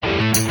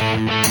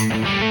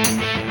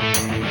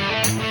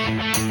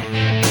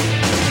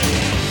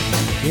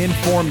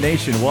Inform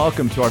Nation,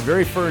 welcome to our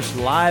very first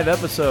live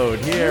episode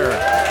here. Look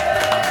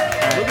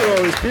at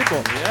all these people.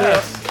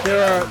 Yes.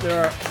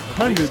 There are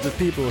hundreds of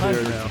people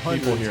here now.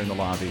 People here in the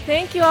lobby.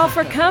 Thank you all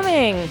for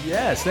coming.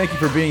 Yes, thank you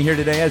for being here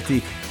today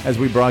as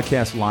we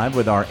broadcast live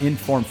with our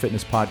Inform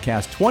Fitness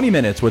podcast, 20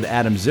 Minutes with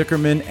Adam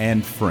Zickerman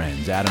and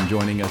friends. Adam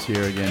joining us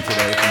here again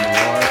today from New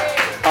York.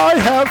 I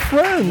have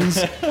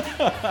friends.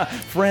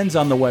 Friends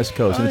on the West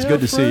Coast, and it's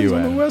good to see you,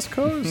 on Adam. the West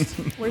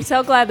Coast. We're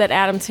so glad that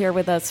Adam's here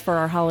with us for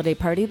our holiday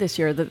party this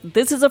year.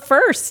 This is a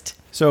first.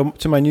 So,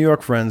 to my New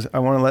York friends, I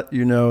want to let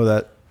you know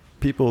that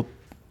people,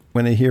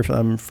 when they hear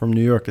I'm from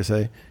New York, they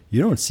say,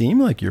 "You don't seem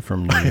like you're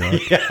from New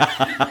York."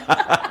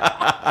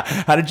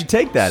 How did you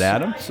take that,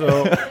 Adam?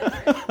 So,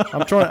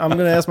 I'm going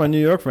to ask my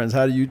New York friends,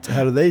 how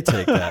do they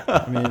take that?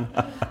 I mean,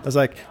 I was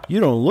like,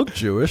 "You don't look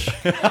Jewish."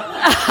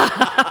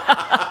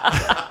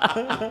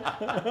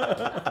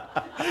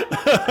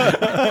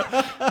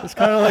 It's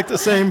kind of like the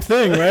same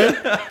thing,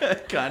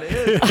 right? Kind of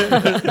is.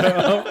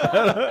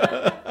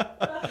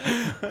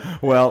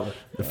 Well,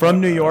 from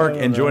New York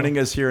and joining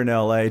us here in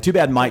L.A. Too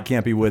bad Mike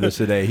can't be with us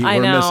today. I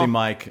We're know. missing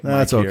Mike.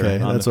 That's Mike okay.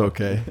 here on That's the-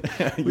 okay.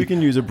 We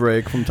can use a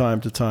break from time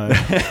to time.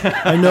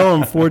 I know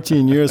him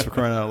 14 years, for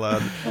crying out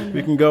loud.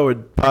 We can go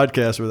with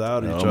podcasts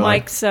without each other.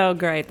 Mike's so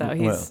great, though.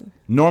 He's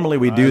Normally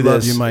we do I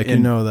love this you, Mike. You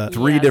in know that.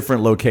 three Yes.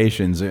 different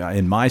locations.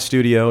 In my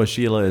studio,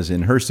 Sheila is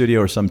in her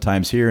studio, or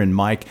sometimes here, and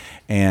Mike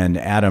and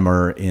Adam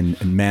are in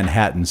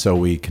Manhattan. So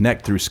we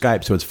connect through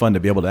Skype, so it's fun to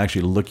be able to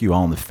actually look you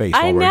all in the face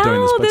while I we're know, doing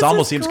this. But it this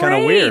almost is seems kind of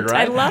great. weird,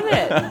 right? I love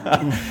it.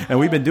 And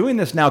we've been doing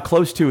this now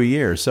close to a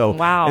year. So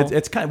Wow.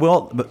 it's kind of,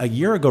 well, a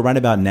year ago, right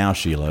about now,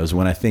 Sheila, is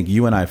when I think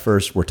you and I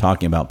first were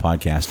talking about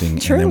podcasting.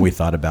 True. And then we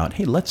thought about,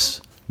 hey, let's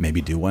maybe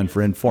do one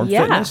for Inform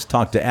Yeah. Fitness,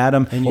 talk to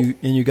Adam. And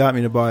you got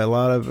me to buy a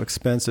lot of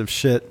expensive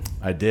shit,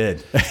 I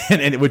did.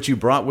 and which you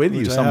brought with you.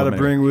 which I some had of to it.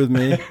 bring with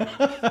me.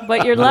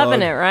 But you're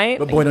loving it, right?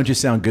 But boy, don't you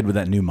sound good with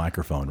that new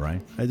microphone,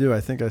 right? I do. I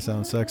think I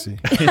sound sexy.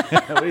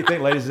 What do you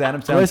think, ladies? Does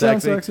Adam Do sound I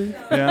sound sexy?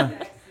 sexy? Yeah.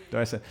 Do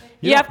I sound?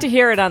 You have to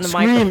hear it on the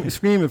microphone.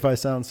 Scream if I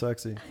sound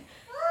sexy.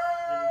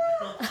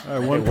 All right,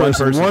 one One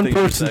person. thinks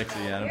you're sexy,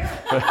 Adam.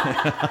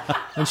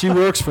 And she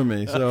works for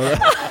me. So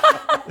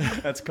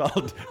That's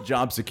called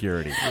job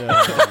security. No,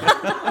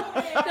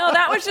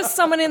 that was just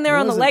someone in there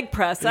on the leg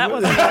press. That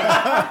wasn't.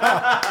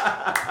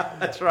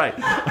 That's right.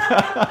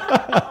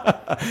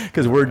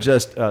 Because we're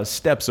just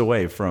steps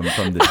away from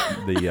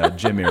the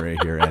gym area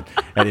here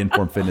at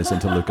Inform Fitness in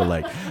Toluca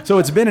Lake. So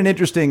it's been an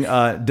interesting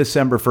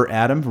December for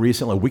Adam.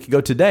 Recently, a week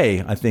ago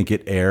today, I think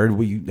it aired.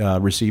 We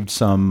received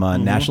some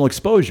national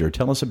exposure.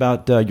 Tell us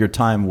about your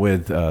time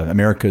with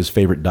America's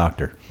favorite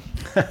doctor.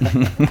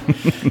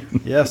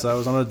 yes, I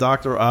was on a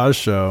Dr. Oz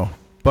show,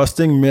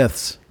 busting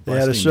myths. They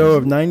had a Busting show myths.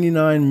 of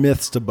 99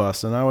 myths to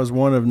bust, and I was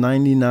one of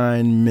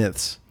 99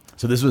 myths.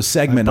 So this was a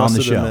segment I on the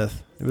busted a show.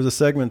 myth. It was a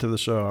segment of the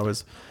show.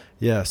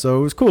 So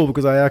it was cool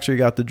because I actually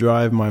got to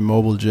drive my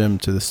mobile gym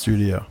to the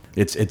studio.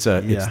 It's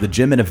Yeah. the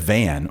gym in a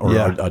van or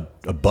Yeah.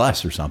 a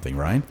bus or something,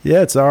 right?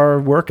 Yeah, it's our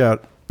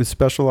workout with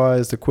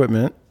specialized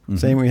equipment. Mm-hmm.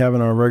 Same we have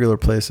in our regular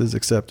places,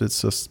 except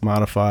it's just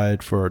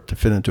modified to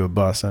fit into a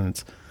bus, and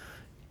it's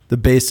the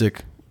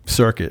basic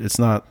circuit. It's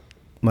not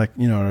like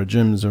in our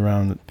gyms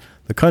around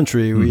the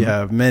country. We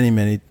have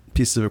many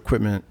pieces of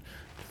equipment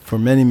for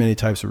many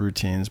types of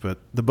routines, but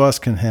the bus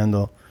can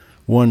handle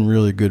one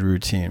really good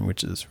routine,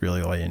 which is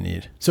really all you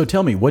need. So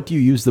tell me, what do you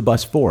use the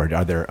bus for?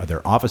 Are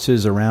there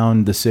offices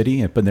around the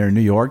city up in there in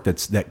New York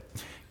that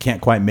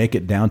can't quite make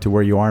it down to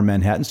where you are in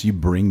Manhattan, so you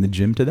bring the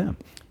gym to them?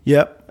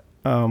 Yep.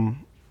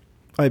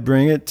 I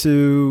bring it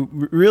to,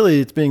 really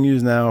it's being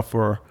used now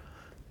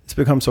it's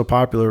become so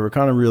popular, we're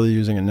kind of really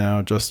using it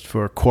now just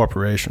for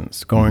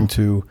corporations, going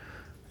to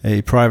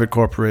a private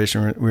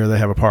corporation where they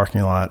have a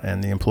parking lot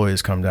and the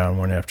employees come down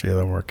one after the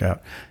other and work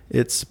out.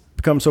 It's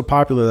become so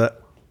popular that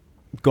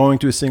going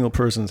to a single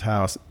person's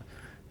house,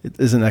 it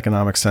isn't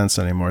economic sense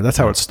anymore. That's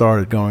how it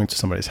started, going to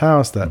somebody's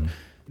house that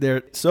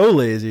they're so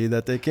lazy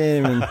that they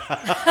can't even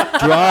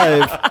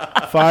drive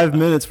 5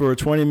 minutes for a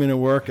 20-minute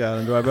workout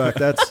and drive back.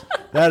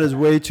 That is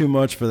way too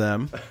much for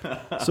them.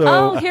 So,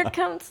 Oh, here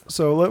comes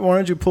why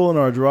don't you pull in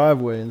our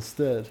driveway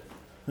instead?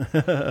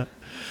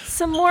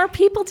 some more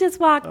people just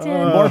walked in.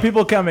 More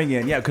people coming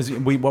in. Yeah, because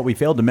what we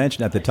failed to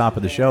mention at the top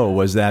of the show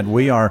was that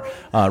we are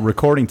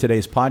recording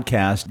today's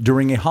podcast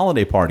during a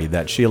holiday party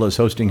that Sheila is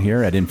hosting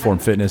here at Inform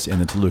Fitness in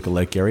the Toluca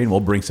Lake area, and we'll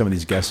bring some of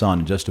these guests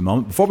on in just a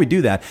moment. Before we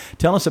do that,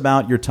 tell us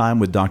about your time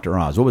with Dr.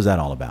 Oz. What was that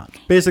all about?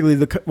 Basically,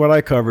 what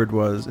I covered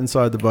was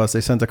inside the bus.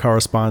 They sent a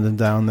correspondent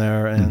down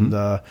there, and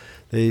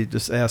they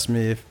just asked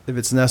me if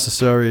it's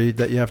necessary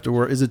that you have to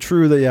work. Is it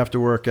true that you have to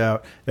work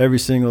out every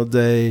single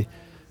day,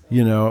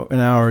 an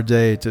hour a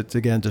day to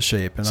get into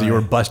shape? And So you were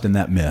busting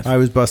that myth. I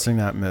was busting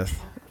that myth,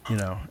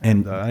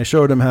 And- I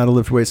showed them how to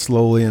lift weights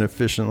slowly and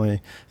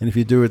efficiently. And if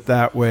you do it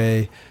that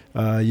way,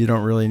 you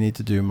don't really need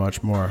to do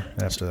much more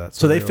after that.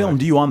 So they were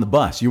filmed you on the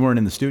bus. You weren't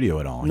in the studio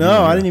at all.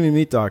 No, I didn't even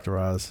meet Dr.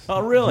 Oz.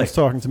 Oh, really? He was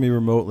talking to me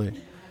remotely.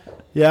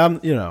 Yeah,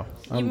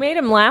 You made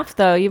him laugh,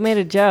 though. You made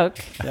a joke.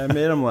 Yeah, I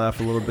made him laugh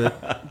a little bit.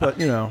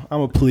 But,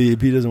 I'm a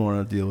plebe. He doesn't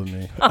want to deal with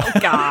me. Oh,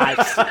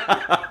 gosh.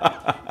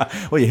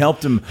 Well, you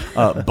helped him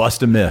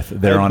bust a myth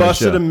there on his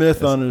show. Busted a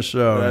myth on his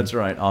show. That's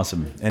right.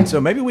 Awesome. And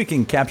so maybe we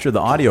can capture the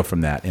audio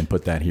from that and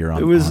put that here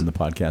on the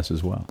podcast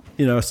as well.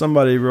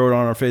 Somebody wrote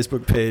on our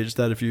Facebook page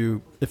that if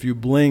you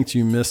blinked,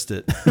 you missed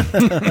it.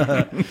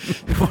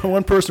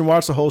 One person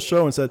watched the whole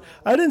show and said,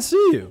 "I didn't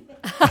see you."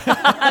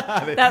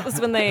 That was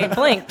when they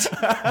blinked.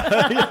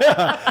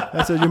 Yeah.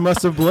 I said, "You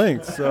must have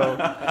blinked." So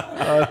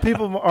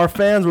our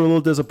fans were a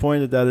little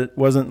disappointed that it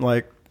wasn't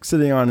like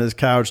sitting on his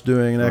couch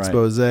doing an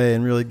expose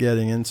and really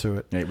getting into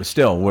it. Yeah, but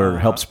still, we're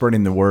help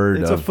spreading the word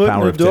it's of a foot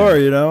Power in the door,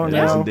 Now,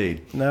 yes,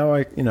 indeed. Now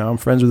I'm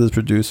friends with his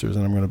producers,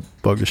 and I'm going to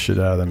bug the shit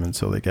out of them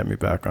until they get me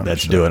back on.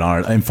 Let's do it. All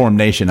right. Informed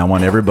Nation, I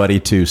want everybody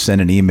to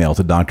send an email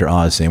to Dr.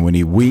 Oz saying we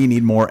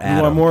need more Adam.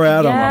 We want more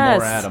Adam. Yes. We want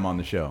more Adam on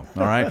the show.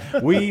 All right.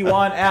 We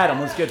want Adam.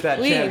 Let's get that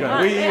chant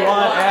going. We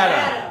want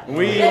Adam.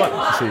 We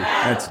want. See,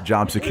 that's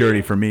job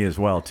security for me as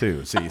well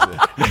too. See,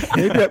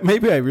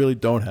 maybe I really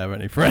don't have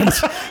any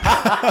friends.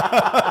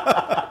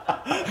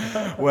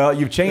 Well,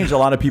 you've changed a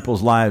lot of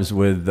people's lives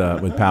with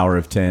Power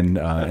of 10,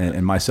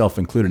 and myself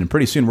included. And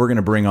pretty soon we're going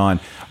to bring on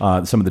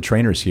some of the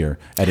trainers here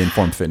at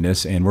Informed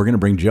Fitness, and we're going to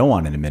bring Joe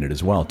on in a minute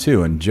as well,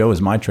 too. And Joe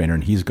is my trainer,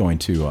 and he's going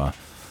to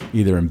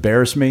either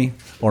embarrass me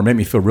or make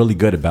me feel really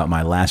good about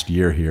my last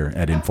year here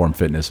at Informed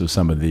Fitness with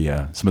some of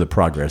the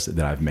progress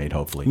that I've made,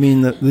 hopefully. I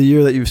mean,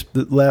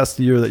 the last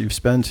year that you've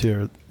spent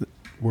here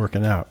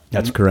working out.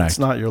 That's correct. It's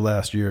not your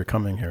last year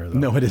coming here, though.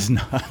 No, it is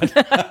not.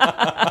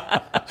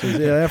 So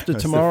after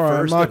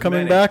tomorrow, I'm not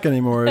coming back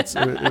anymore.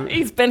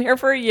 He's been here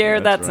for a year.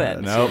 That's right.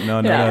 it. No.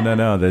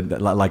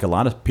 Like a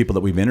lot of people that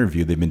we've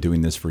interviewed, they've been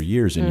doing this for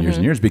years and years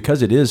and years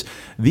because it is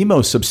the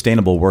most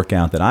sustainable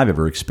workout that I've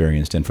ever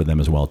experienced, and for them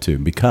as well too,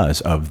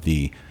 because of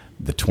the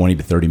 20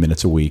 to 30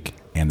 minutes a week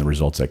and the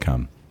results that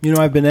come.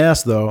 I've been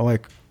asked though,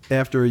 like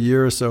after a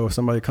year or so,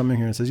 somebody coming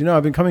here and says,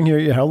 I've been coming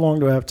here. How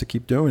long do I have to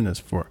keep doing this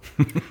for?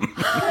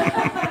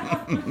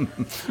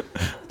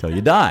 Till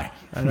you die.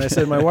 And I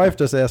said, my wife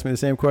just asked me the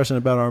same question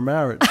about our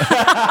marriage.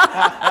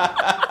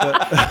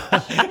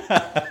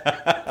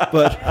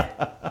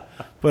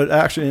 but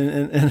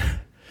actually,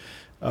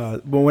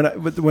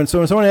 when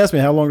someone asks me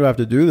how long do I have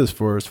to do this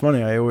for, it's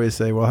funny. I always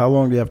say, well, how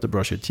long do you have to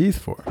brush your teeth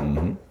for?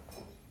 Mm-hmm.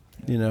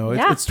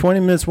 It's 20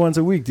 minutes once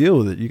a week. Deal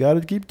with it. You got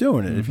to keep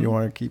doing it if you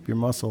want to keep your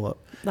muscle up.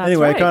 That's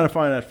anyway, right. I kind of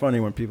find that funny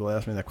when people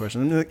ask me that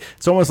question. And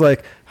it's almost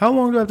like, how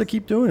long do I have to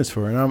keep doing this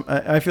for? And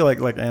I feel like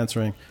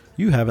answering,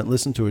 you haven't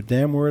listened to a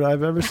damn word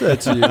I've ever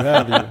said to you,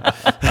 have you?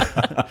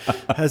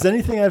 Has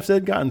anything I've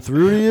said gotten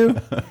through to you?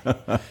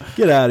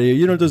 Get out of here.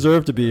 You don't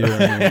deserve to be here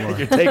anymore.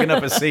 You're taking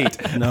up a seat.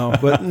 No,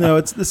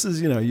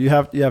 you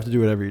have to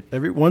do it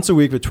every once a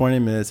week for 20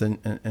 minutes, and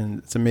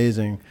it's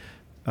amazing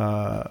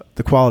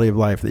the quality of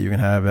life that you can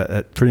have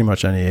at pretty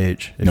much any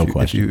age.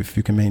 If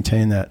you can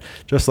maintain that.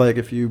 Just like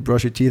if you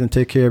brush your teeth and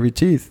take care of your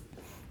teeth,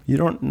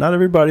 not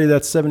everybody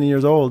that's 70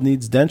 years old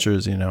needs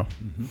dentures,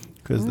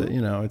 because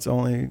it's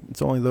only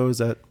those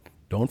that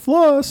don't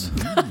floss.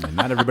 Mm-hmm. And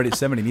not everybody at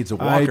 70 needs a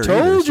walker. I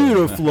told you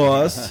to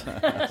floss.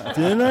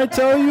 Didn't I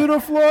tell you to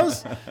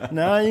floss?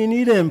 Now you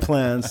need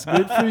implants.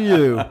 Good for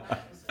you.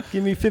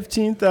 Give me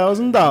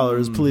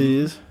 $15,000,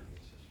 please.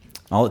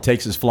 All it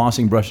takes is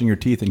flossing, brushing your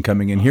teeth, and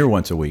coming in here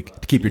once a week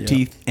to keep your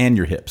teeth and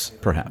your hips,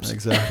 perhaps.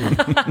 Exactly.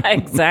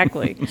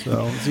 Exactly.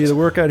 So it's either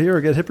work out here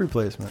or get hip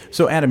replacement.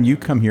 So, Adam, you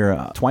come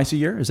here twice a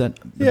year? Is that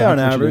on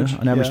average?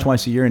 On average,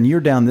 twice a year. And you're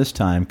down this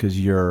time because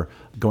you're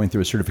going through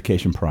a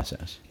certification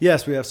process.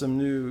 Yes, we have some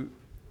new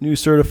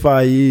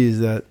certifiees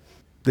that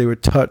they were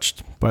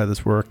touched by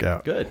this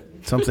workout. Good.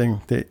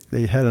 Something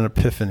they had an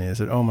epiphany. They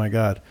said, "Oh my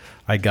God,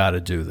 I got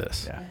to do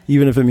this, Yeah.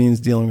 even if it means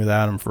dealing with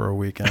Adam for a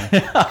weekend."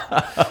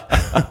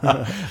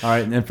 All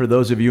right, and for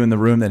those of you in the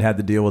room that had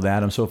to deal with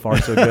Adam, so far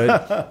so good.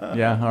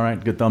 Yeah, all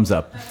right, good thumbs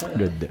up.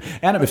 Good,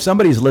 Adam. If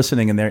somebody's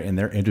listening and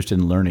they're interested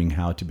in learning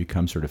how to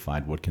become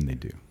certified, what can they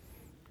do?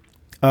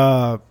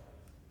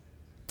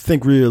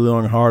 Think really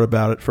long and hard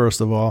about it. First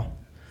of all,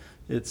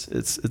 it's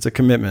a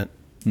commitment,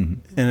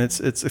 and it's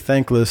a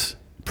thankless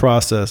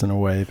process in a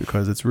way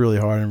because it's really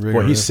hard and rigorous.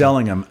 Well, he's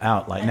selling them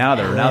out like now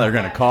they're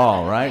going to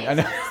call, right? I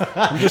know.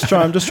 I'm just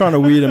trying to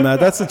weed him out.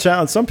 That's the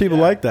challenge. Some people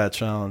like that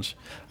challenge.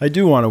 I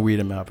do want to weed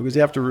him out because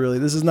you have to really.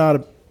 This is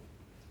not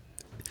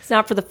It's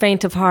not for the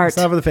faint of heart. It's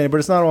not for the faint, but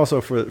it's not also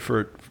for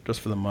just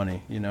for the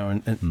money,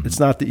 and it's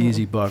not the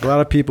easy buck. A lot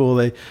of people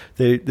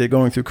they're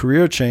going through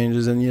career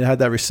changes, and you had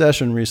that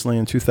recession recently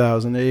in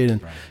 2008,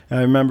 and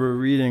I remember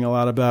reading a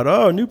lot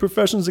about new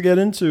professions to get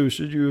into.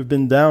 Should you have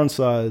been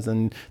downsized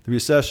and the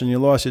recession, you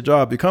lost your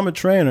job, become a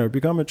trainer.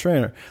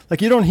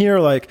 Like you don't hear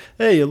like,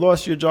 hey, you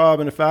lost your job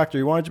in a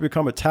factory, why don't you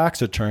become a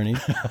tax attorney?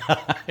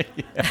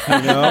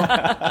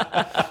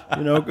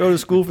 Go to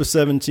school for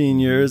 17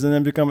 years and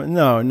then become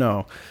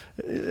no.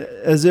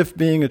 As if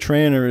being a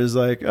trainer is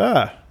like,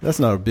 that's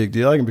not a big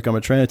deal. I can become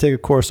a trainer, take a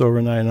course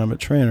overnight, and I'm a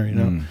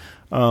trainer.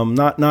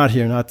 Not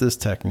here, not this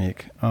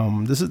technique.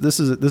 This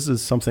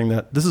is something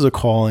this is a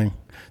calling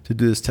to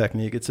do this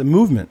technique. It's a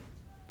movement.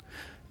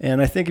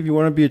 And I think if you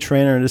want to be a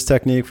trainer in this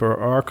technique for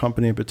our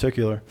company in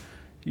particular,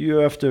 you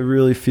have to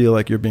really feel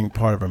like you're being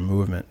part of a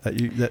movement,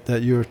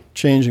 that you're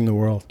changing the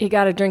world. You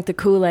got to drink the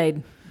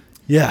Kool-Aid.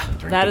 Yeah.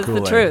 That is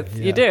the truth.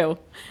 Yeah. You do.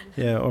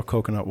 Yeah, or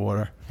coconut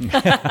water.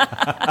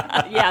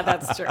 Yeah,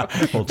 that's true.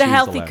 We'll The choose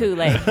healthy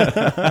latter.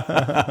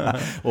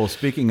 Kool-Aid. Well,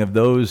 speaking of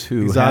those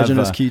who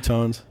Exogenous have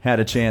ketones. had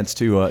a chance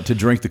to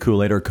drink the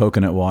Kool-Aid or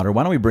coconut water,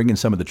 why don't we bring in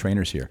some of the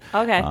trainers here?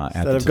 Okay. At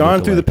That the have gone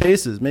Toluca through the Lake.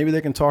 paces. Maybe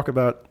they can talk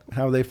about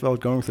how they felt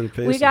going through the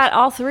paces. We got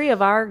all three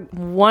of our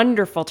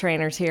wonderful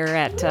trainers here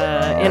at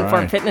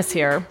Inform right. Fitness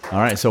here. All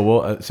right, so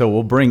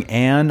we'll bring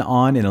Ann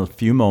on in a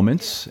few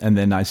moments, and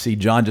then I see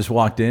John just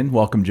walked in.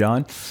 Welcome,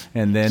 John.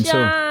 And then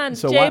John,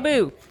 so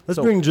J-Boo. Let's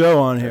bring Joe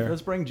on here.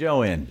 Let's bring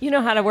Joe in. You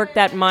know how to work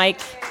that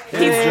mic.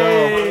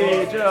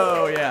 Hey,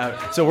 Joe,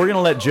 yeah. So we're going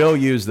to let Joe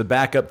use the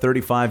backup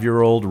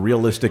 35-year-old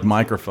realistic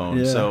microphone.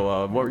 Yeah.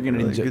 So what we're going to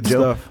Really do, good Joe,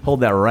 stuff. hold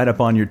that right up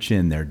on your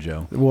chin there,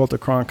 Joe. The Walter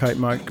Cronkite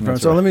microphone.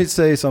 That's So right. let me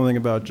say something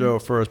about Joe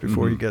first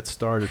before you get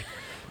started.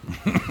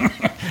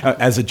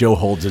 As a Joe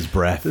holds his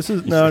breath. This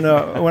is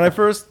no. When I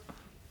first,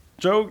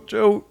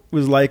 Joe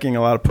was liking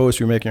a lot of posts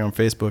we were making on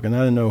Facebook, and I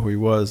didn't know who he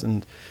was.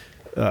 And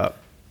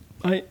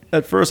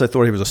at first I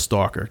thought he was a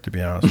stalker, to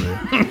be honest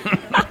with you.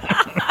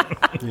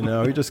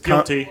 He just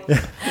Guilty.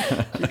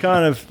 he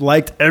kind of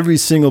liked every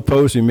single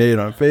post we made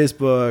on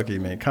Facebook. He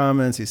made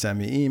comments. He sent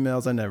me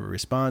emails. I never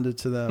responded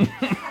to them.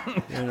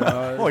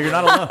 Oh, you're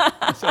not alone.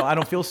 So I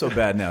don't feel so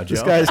bad now, Joe.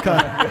 This guy's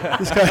kind of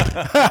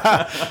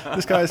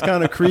this guy's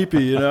kind of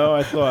creepy,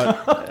 I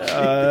thought,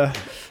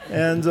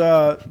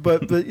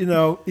 but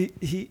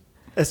he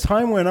as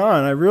time went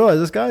on, I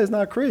realized this guy is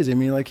not crazy. I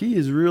mean, like, he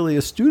is really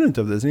a student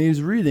of this, and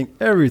he's reading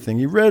everything.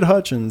 He read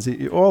Hutchins,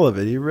 all of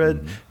it. He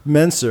read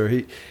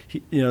Menser.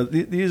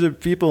 These are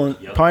people,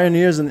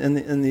 pioneers in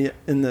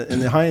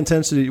the high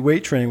intensity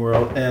weight training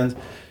world, and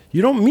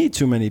you don't meet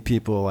too many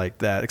people like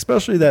that,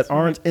 especially that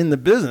aren't in the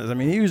business. I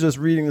mean, he was just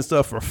reading the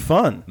stuff for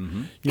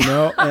fun,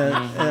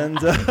 and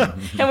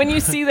And when you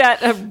see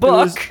that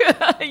book,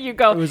 you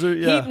go,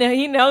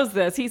 he knows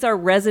this. He's our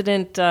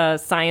resident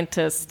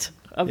scientist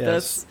of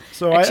this,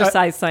 So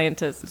exercise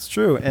scientist. It's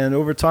true, and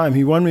over time,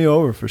 he won me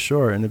over for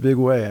sure in a big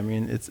way. I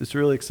mean, it's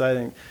really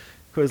exciting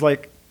because,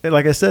 like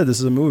I said, this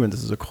is a movement,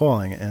 this is a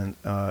calling, and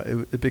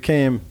it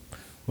became.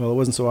 Well, it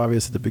wasn't so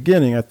obvious at the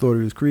beginning. I thought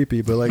he was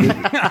creepy, but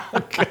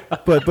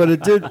but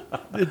it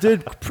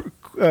did.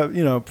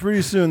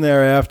 Pretty soon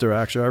thereafter,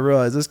 actually, I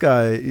realized this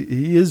guy,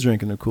 he is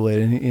drinking the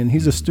Kool-Aid, and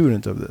he's a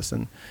student of this,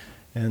 and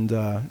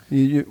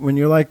when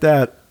you're like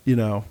that,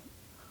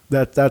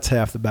 that's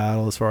half the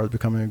battle as far as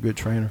becoming a good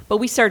trainer. But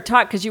we started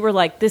talking because you were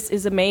like, "This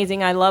is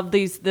amazing. I love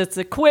this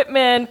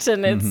equipment,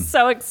 and it's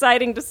so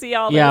exciting to see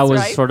all this." Yeah, I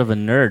was right? sort of a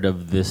nerd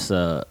of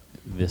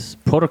this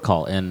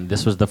protocol, and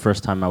this was the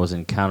first time I was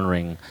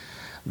encountering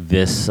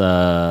this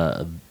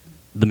the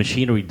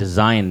machinery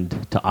designed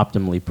to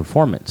optimally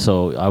perform it.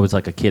 So I was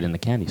like a kid in a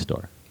candy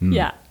store.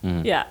 Yeah,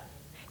 yeah.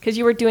 Because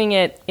you were doing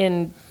it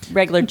in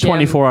regular gym.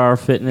 24-hour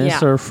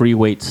fitness Yeah. or free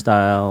weight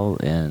style,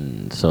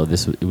 and so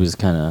it was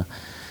kind of.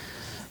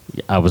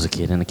 I was a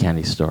kid in a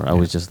candy store. I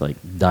was just like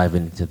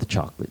diving into the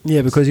chocolate.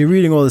 Yeah, because you're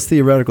reading all this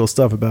theoretical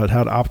stuff about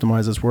how to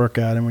optimize this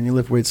workout, and when you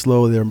lift weights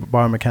slowly, there are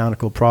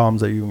biomechanical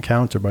problems that you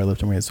encounter by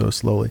lifting weights so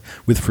slowly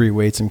with free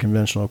weights and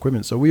conventional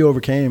equipment. So we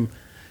overcame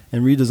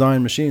and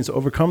redesigned machines to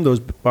overcome those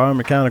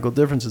biomechanical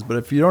differences. But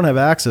if you don't have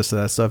access to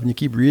that stuff and you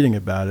keep reading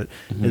about it,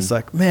 it's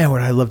like, man,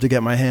 would I love to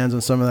get my hands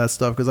on some of that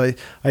stuff, because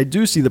I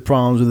do see the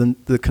problems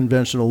with the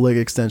conventional leg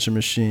extension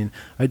machine.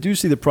 I do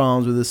see the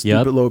problems with this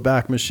stupid low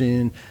back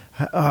machine.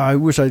 I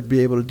wish I'd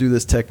be able to do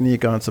this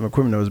technique on some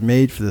equipment that was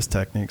made for this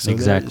technique. So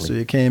Exactly. So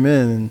you came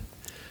in,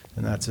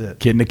 and that's it.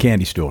 Kid in a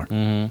candy store.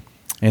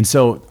 And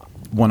so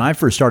when I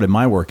first started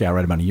my workout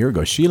right about a year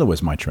ago, Sheila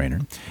was my trainer.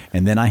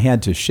 And then I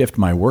had to shift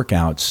my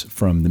workouts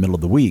from the middle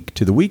of the week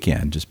to the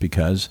weekend just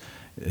because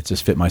it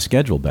just fit my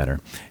schedule better.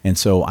 And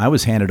so I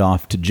was handed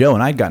off to Joe,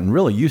 and I'd gotten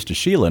really used to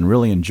Sheila and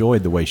really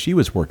enjoyed the way she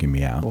was working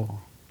me out. Cool.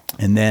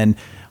 And then,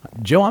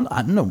 Joe,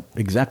 I don't know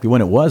exactly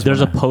when it was.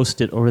 There's a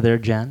Post-it over there,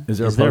 Jan. Is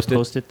there a there Post-it? a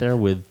Post-it there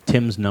with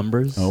Tim's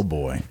numbers? Oh,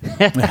 boy.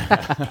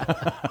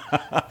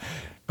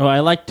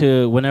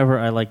 Whenever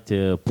I like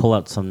to pull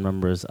out some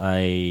numbers,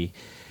 I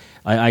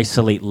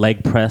isolate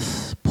leg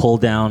press, pull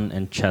down,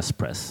 and chest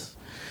press.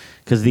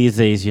 Because these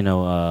days, in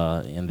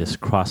this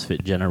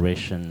CrossFit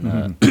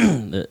generation,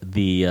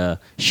 the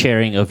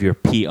sharing of your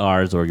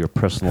PRs or your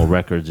personal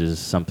records is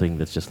something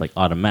that's just like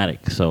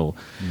automatic. So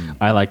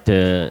I like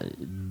to,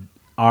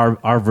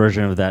 our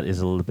version of that is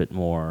a little bit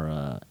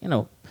more,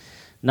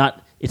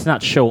 it's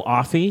not show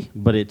offy,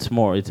 but it's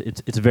more,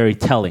 it's very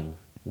telling.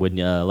 When,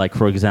 like,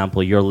 for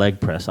example, your leg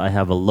press, I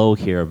have a low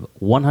here of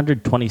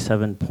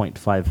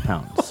 127.5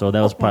 pounds. So that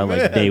was probably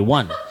like day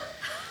one.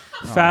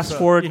 Fast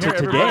forward to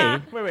today.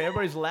 Wait,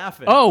 everybody's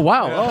laughing. Oh,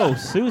 wow. Oh,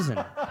 Susan.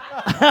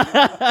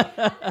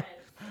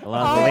 A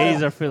lot of the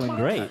ladies are feeling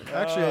great.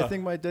 Actually, I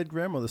think my dead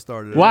grandmother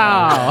started it.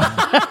 Wow.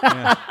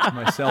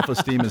 My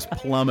self-esteem is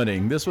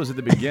plummeting. This was at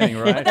the beginning,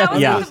 right? That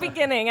was Yeah. at the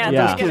beginning. Yeah. At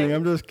the I'm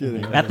beginning. just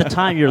kidding. At the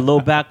time, your low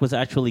back was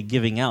actually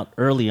giving out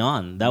early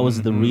on. That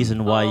was the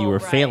reason why you were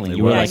right. failing. It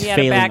You were was. like he had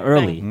a failing back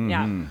early. thing.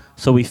 Yeah.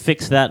 So we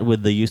fixed that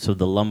with the use of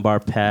the lumbar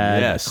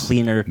pad, Yes.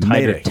 cleaner, Made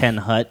tighter a 10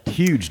 hut.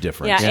 Huge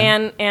difference.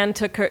 Yeah, Anne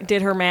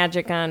did her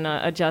magic on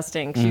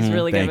adjusting. She's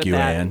really good Thank with you,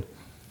 that. Ann.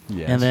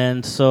 Yes. And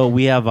then, so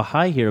we have a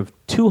high here of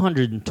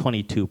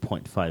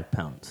 222.5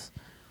 pounds.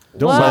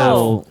 Don't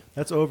Whoa. laugh.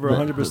 That's over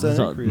 100%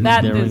 So increase.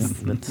 That there we is-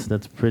 go.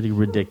 That's pretty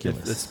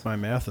ridiculous. It's my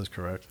math is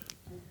correct.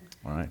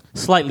 All right.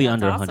 Slightly That's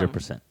under awesome.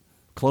 100%.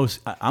 Close.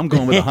 I'm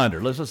going with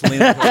 100. Let's just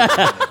lean it.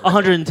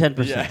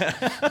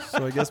 110%.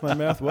 So I guess my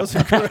math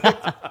wasn't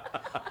correct.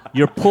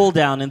 Your pull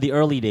down in the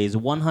early days,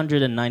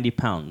 190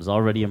 pounds,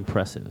 already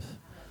impressive.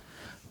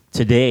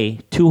 Today,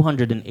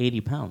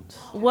 280 pounds.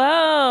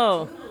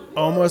 Whoa.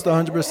 Almost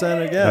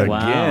 100% again. Wow.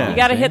 Again. You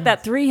got to hit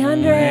that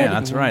 300. Yeah,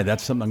 that's right.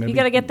 That's something I'm going to You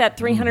got to get that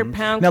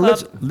 300-pound Now, club.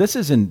 this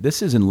is in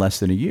less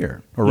than a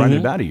year, or right at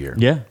about a year.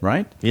 Yeah.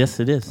 Right? Yes,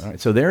 it is. All right.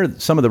 So there are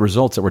some of the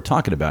results that we're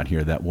talking about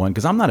here, that one,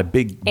 because I'm not a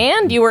big...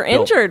 And you were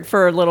Bill. injured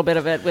for a little bit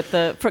of it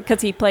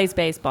because he plays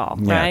baseball,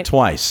 Yeah, right?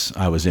 twice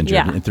I was injured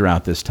Yeah.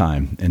 throughout this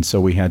time. And so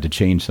we had to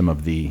change some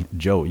of the...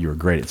 Joe, you were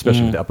great,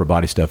 especially with the upper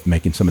body stuff,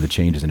 making some of the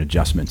changes and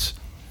adjustments.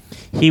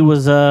 He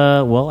was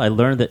well, I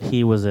learned that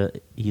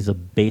he's a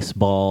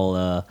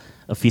baseball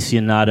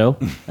aficionado,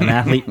 an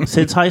athlete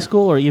since high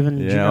school or even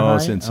junior high?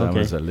 Since I Okay.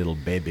 was a little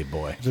baby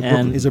boy.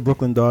 He's a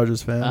Brooklyn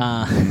Dodgers fan.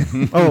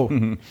 Oh,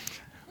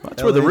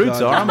 That's where the LA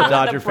roots are. I'm a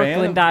Dodger fan.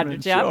 Brooklyn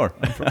Dodgers, yep. Sure.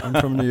 I'm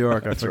from New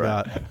York. I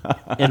forgot.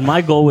 and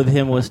my goal with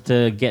him was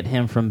to get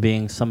him from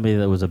being somebody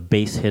that was a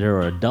base hitter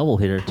or a double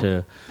hitter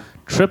to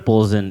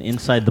triples and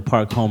inside the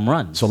park home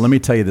runs. So let me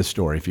tell you this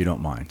story, if you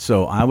don't mind.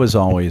 So I was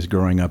always,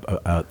 growing up,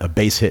 a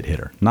base hit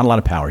hitter. Not a lot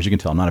of power, as you can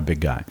tell. I'm not a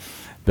big guy.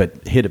 But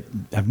I've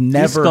he's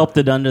never...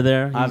 sculpted under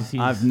there.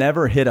 I've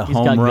never hit a he's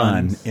home got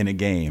run guns. in a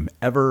game,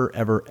 ever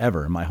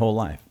in my whole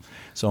life.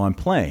 So I'm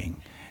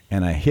playing,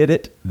 and I hit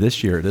it this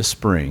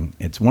spring.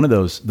 It's one of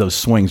those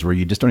swings where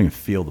you just don't even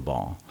feel the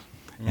ball.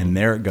 And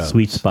there it goes.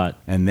 Sweet spot.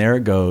 And there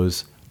it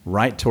goes,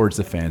 right towards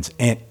the fence.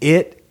 And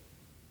it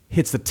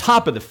hits the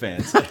top of the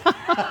fence.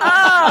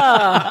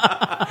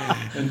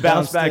 And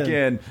bounced back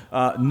in.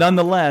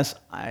 Nonetheless,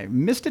 I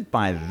missed it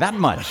by that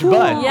much.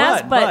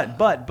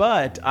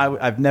 But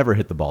I've never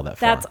hit the ball that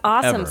far. That's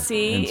awesome. ever.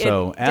 See, and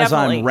so as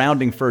definitely. I'm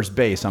rounding first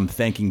base, I'm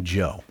thanking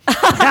Joe.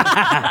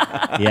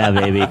 Yeah,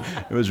 baby.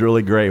 It was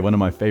really great. One of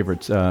my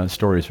favorite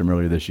stories from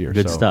earlier this year.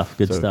 Good So- stuff.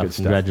 Good so stuff.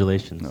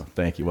 Congratulations. No,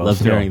 thank you. Well, Love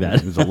still, hearing that.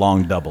 It was a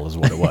long double, is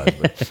what it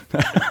was.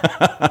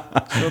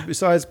 But So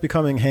besides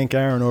becoming Hank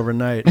Aaron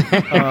overnight,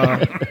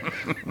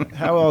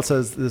 how else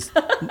has this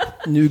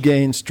new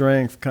gained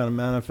strength kind of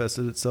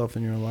manifested itself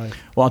in your life?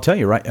 Well, I'll tell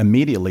you right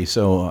immediately.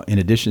 So, in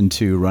addition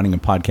to running a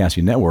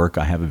podcasting network,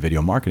 I have a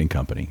video marketing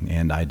company,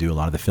 and I do a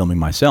lot of the filming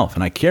myself,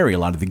 and I carry a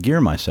lot of the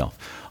gear myself.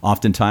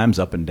 Oftentimes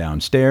up and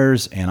down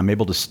stairs, and I'm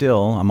able to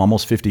I'm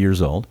almost 50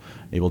 years old,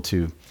 able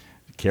to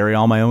carry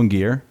all my own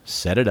gear,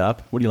 set it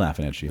up. What are you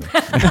laughing at, Sheila?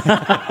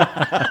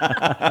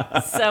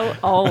 So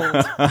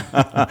old.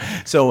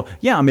 So,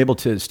 yeah, I'm able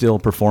to still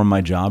perform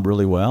my job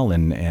really well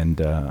and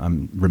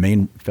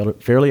remain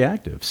fairly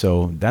active.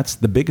 So that's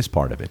the biggest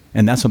part of it.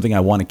 And that's something I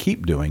want to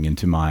keep doing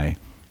into my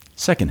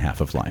second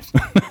half of life.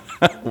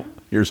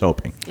 Here's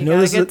hoping. You got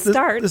a this good is,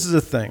 start. This is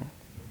a thing.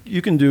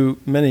 You can do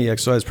many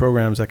exercise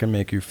programs that can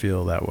make you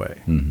feel that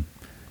way. Mm-hmm.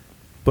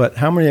 But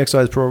how many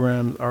exercise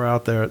programs are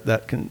out there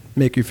that can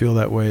make you feel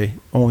that way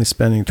only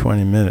spending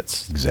 20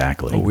 minutes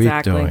Exactly. a week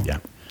Exactly. doing? Yeah.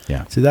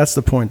 Yeah. See, that's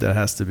the point that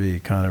has to be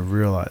kind of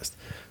realized.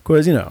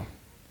 Because,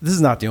 this is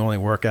not the only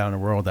workout in the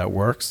world that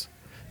works.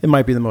 It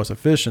might be the most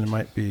efficient. It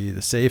might be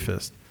the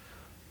safest.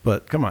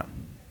 But come on,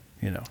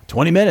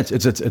 20 minutes.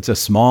 It's a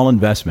small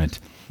investment.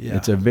 Yeah.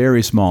 It's a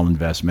very small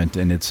investment,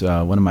 and it's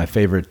one of my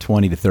favorite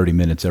 20 to 30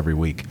 minutes every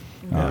week.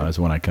 Is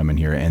when I come in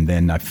here, and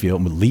then I feel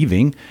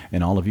leaving,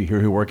 and all of you here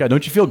who work out,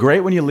 don't you feel great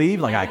when you leave?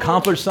 Like I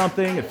accomplished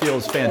something, it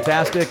feels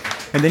fantastic,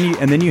 and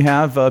then you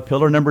have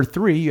pillar number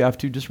 3. You have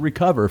to just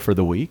recover for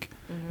the week,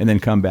 and then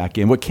come back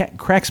in. What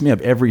cracks me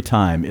up every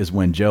time is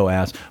when Joe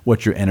asks,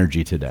 "What's your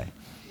energy today?"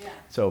 Yeah.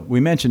 So we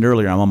mentioned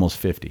earlier, I'm almost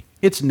 50.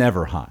 It's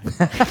never high,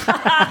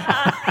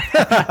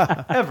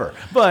 ever.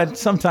 But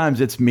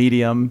sometimes it's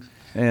medium,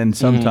 and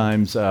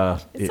sometimes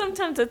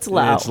Sometimes it's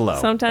low. It's low.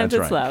 Sometimes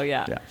That's it's right. low,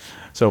 yeah.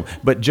 So,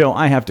 but Joe,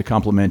 I have to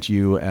compliment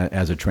you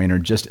as a trainer,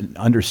 just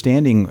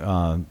understanding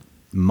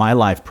my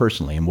life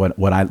personally and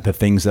the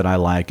things that I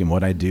like and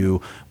what I do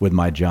with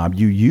my job.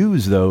 You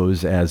use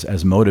those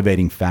as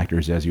motivating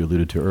factors, as you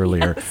alluded to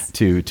earlier, Yes.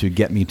 to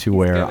get me to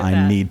where I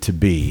that. need to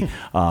be.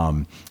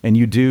 And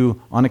you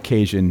do, on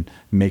occasion,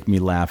 make me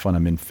laugh when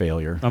I'm in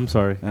failure. I'm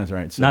sorry. That's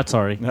right. So- Not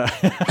sorry. You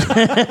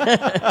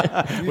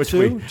Which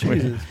too?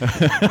 Jesus.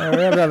 We're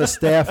going to have a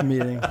staff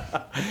meeting.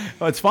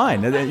 Oh, it's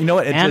fine. You know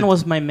what? Anne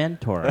was my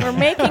mentor. We're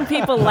making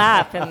people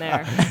laugh in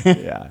there.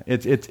 Yeah,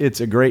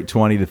 it's a great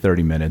 20 to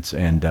 30 minutes,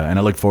 and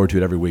I look forward to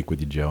it every week with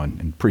you, Joe,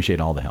 and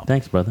appreciate all the help.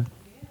 Thanks, brother.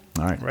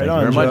 All right. Right Thank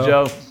on, you very much,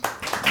 Joe. All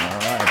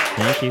right.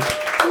 Thank you.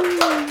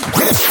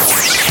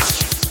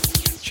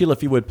 Sheila,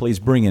 if you would please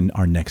bring in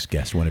our next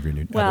guest, one of your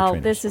new other Well,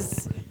 trainers. this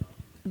is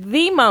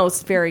the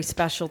most very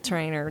special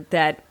trainer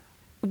that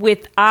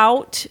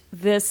without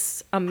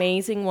this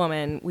amazing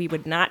woman, we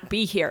would not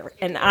be here.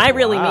 And I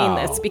really mean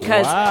this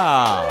because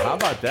Wow, how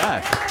about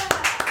that?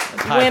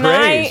 That's high When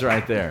praise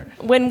right there.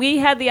 when we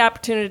had the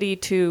opportunity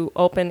to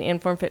open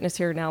Inform Fitness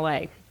here in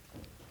LA,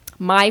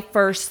 my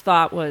first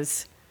thought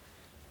was,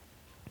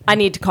 I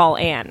need to call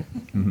Ann.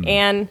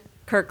 Ann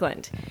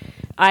Kirkland.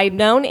 I've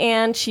known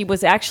Ann. She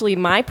was actually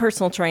my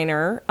personal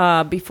trainer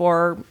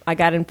before I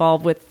got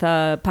involved with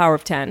Power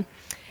of 10.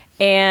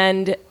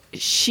 And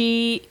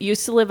she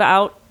used to live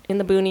out in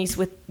the boonies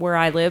with where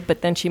I live,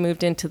 but then she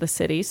moved into the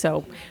city,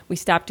 so we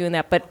stopped doing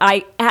that. But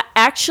I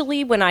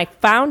actually, when I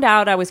found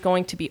out I was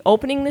going to be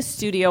opening this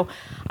studio,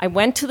 I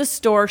went to the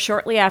store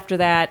shortly after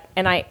that,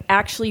 and I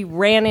actually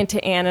ran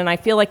into Ann, and I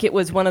feel like it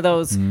was one of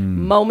those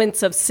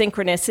moments of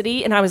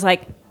synchronicity, and I was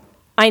like,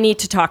 I need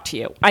to talk to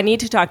you. I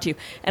need to talk to you.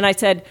 And I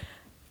said,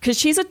 because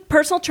she's a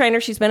personal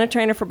trainer. She's been a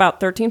trainer for about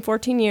 13,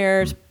 14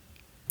 years,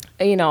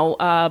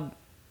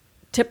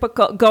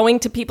 typical going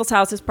to people's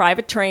houses,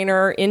 private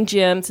trainer in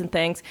gyms and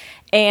things.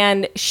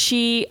 And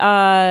she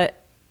and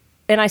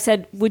I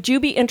said, would you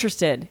be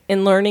interested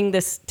in learning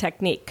this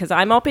technique? Because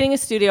I'm opening a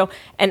studio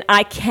and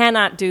I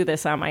cannot do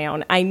this on my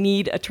own. I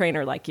need a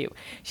trainer like you.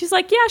 She's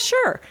like, yeah,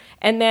 sure.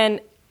 And then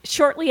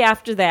shortly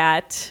after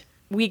that,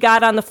 we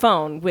got on the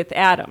phone with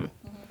Adam.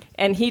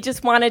 And he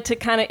just wanted to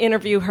kind of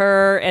interview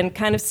her and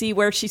kind of see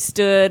where she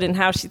stood and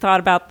how she thought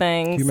about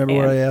things. Do you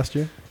remember what I asked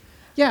you?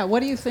 Yeah,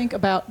 what do you think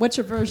about, what's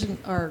your version,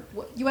 or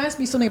you asked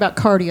me something about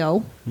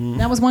cardio.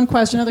 That was one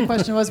question. Another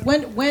question was,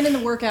 when in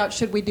the workout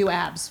should we do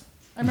abs?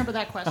 I remember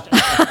that question.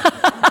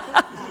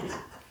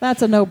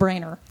 That's a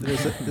no-brainer.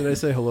 Did I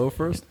say hello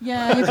first?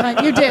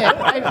 Yeah, you did.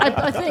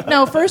 I think,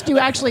 no, first you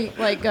actually,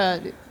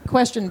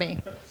 questioned me.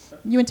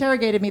 You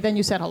interrogated me, then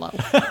you said hello.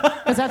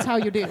 Because that's how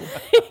you do.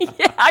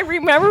 Yeah, I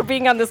remember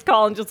being on this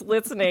call and just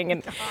listening,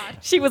 and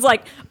she was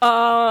like,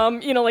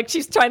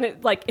 she's trying to,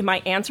 am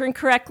I answering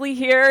correctly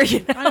here?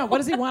 I know, what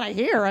does he want to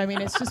hear? I mean,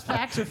 it's just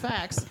facts are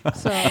facts.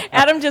 So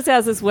Adam just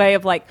has this way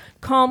of,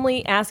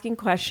 calmly asking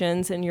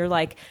questions, and you're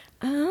like,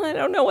 oh, I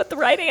don't know what the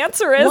right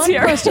answer is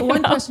here.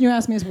 One question you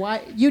asked me is,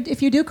 why?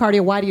 If you do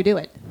cardio, why do you do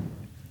it?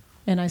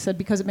 And I said,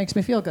 because it makes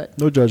me feel good.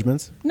 No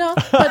judgments. No,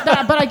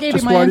 but I gave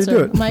you my why do you answer. do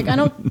it? I'm like, I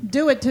don't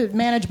do it to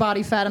manage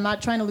body fat. I'm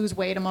not trying to lose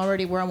weight. I'm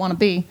already where I want to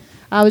be.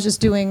 I was just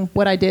doing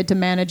what I did to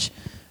manage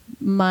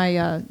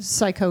my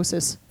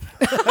psychosis.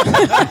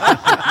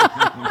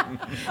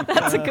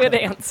 That's a good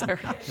answer.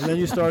 And then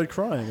you started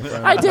crying.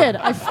 I did.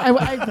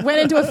 I went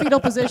into a fetal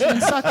position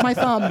and sucked my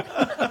thumb.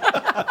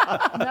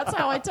 That's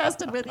how I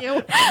tested with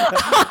you.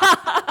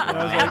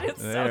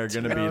 They're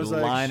going to be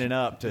lining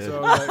up to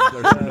So their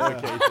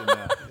certification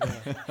now.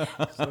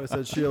 So I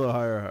said, Sheila,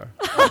 hire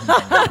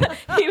her.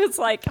 He was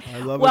like, I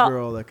love a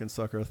girl that can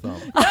suck her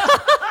thumb.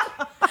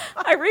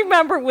 I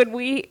remember when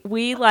we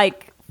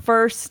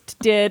first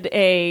did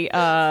a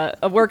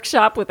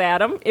workshop with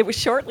Adam. It was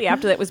shortly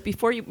after that. It was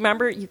before you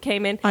remember you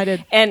came in. I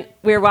did. And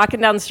we were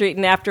walking down the street,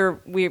 and after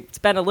we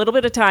spent a little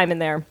bit of time in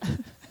there,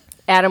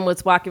 Adam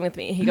was walking with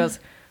me. He goes,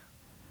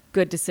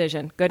 good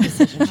decision,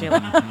 Sheila.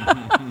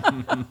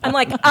 I'm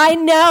like, I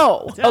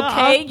know,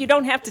 okay? You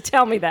don't have to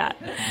tell me that.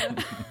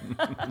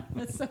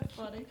 That's so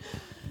funny.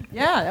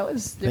 Yeah, it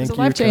was Thank a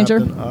life changer.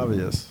 Captain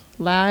Obvious.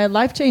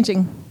 Life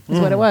changing is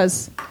what it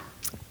was.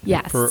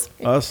 Yes. For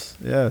us,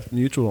 yeah,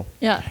 mutual.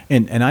 Yeah.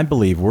 And I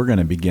believe we're going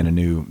to begin a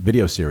new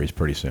video series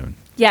pretty soon.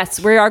 Yes,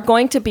 we are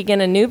going to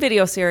begin a new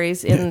video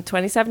series in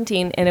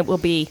 2017, and it will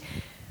be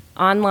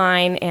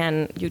online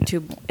and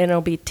YouTube, and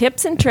it'll be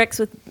tips and tricks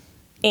with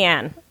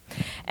Ann.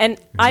 And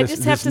I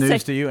just have to news say,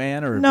 to you,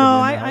 Ann, or No,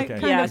 I okay.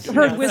 kind of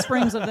heard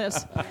whisperings of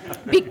this.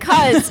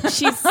 because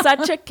she's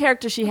such a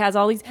character. She has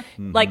all these,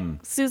 like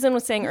Susan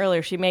was saying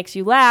earlier, she makes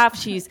you laugh.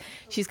 She's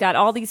got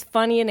all these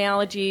funny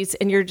analogies,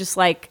 and you're just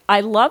like, I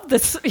love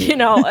this.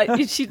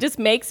 She just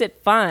makes it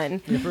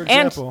fun. Yeah, for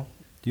example,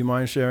 do you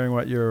mind sharing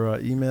what your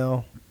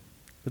email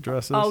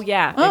address is? Oh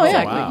yeah. Oh,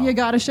 exactly. yeah. You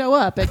got to show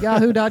up at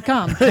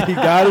yahoo.com. You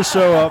got to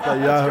show up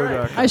at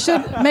yahoo.com. I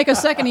should make a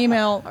second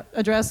email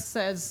address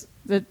says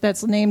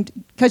that's named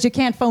because you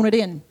can't phone it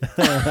in.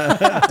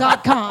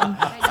 .com.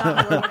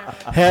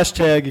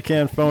 Hashtag you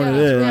can't phone it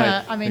in.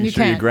 Yeah, I mean, Make you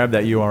sure you can't. grab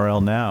that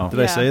URL now. Did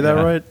I say that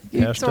Yeah. right?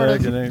 You Hashtag sort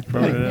of- and then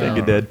phone it I think in.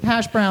 you did.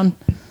 Hash brown.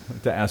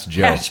 To ask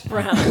Joe. Hash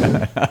brown.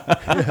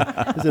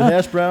 Is it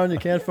hash brown? You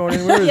can't phone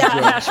in. Where is Yeah,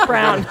 Joe? hash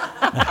brown.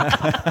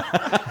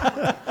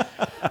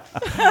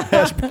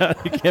 Hash brown.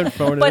 You can't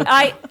phone But it.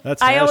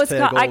 I always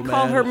hashtag call, I old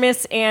call man. her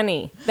Miss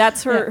Annie.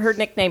 That's her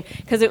nickname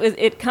because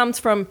it comes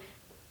from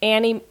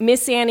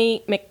Miss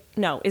Annie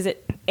is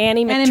it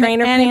Annie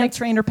McTrainer Annie Pants?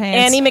 McTrainer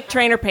Pants. Annie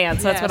McTrainer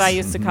Pants. That's what I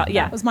Yes. used to call.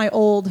 Yeah. That was my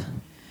old.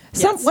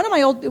 Yes. One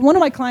of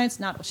my clients.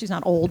 She's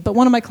not old, but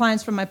one of my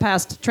clients from my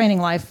past training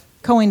life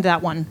coined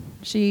that one.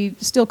 She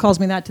still calls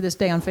me that to this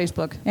day on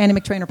Facebook. Annie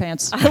McTrainer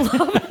Pants. I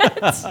love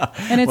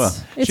it. And Well,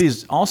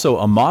 she's also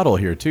a model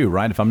here too,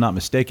 right? If I'm not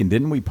mistaken,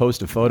 didn't we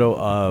post a photo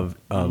of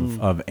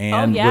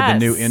Ann with the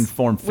new yes.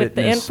 Inform With the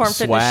Fitness Inform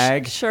Fitness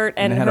swag shirt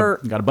and it had her-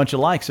 got a bunch of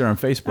likes there on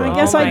Facebook. I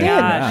guess Oh I my did.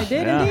 gosh. I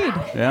did Yeah. indeed.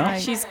 Yeah.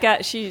 She's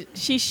got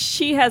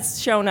she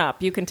has shown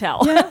up. You can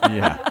tell.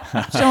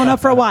 Yeah. Showing up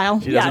for a while.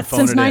 She doesn't phone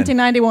Since it in.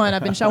 1991,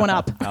 I've been showing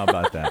up. How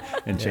about that?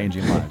 And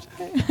changing lives.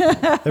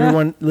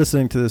 Everyone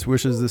listening to this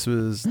wishes this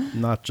was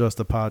not just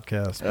a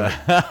podcast,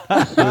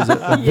 but there was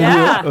a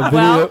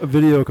Yeah. a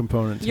video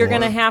component. to You're it.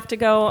 going to have to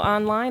go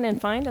online and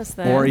find us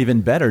then. Or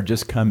even better,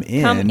 just come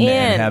in, Come in.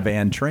 and have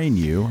Ann train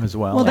you as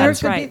well. Well,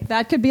 That's that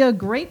right. could be a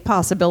great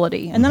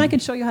possibility. And then I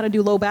could show you how to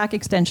do low back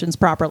extensions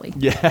properly.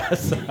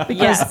 yes. Because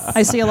Yes.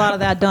 I see a lot of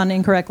that done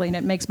incorrectly, and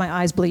it makes my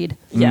eyes bleed.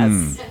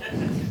 Yes.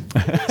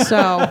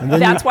 So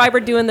That's why we're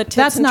doing the tips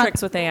that's and not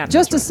tricks with Ann.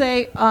 Just to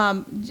say,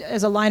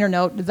 as a liner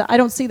note, I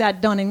don't see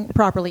that done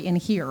properly in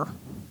here.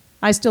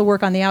 I still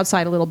work on the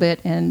outside a little bit,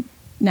 and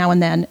now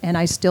and then, and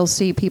I still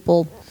see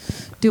people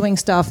doing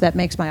stuff that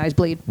makes my eyes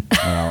bleed.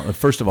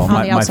 First of all, On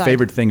my the outside.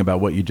 favorite thing about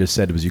what you just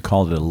said was you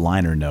called it a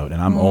liner note, and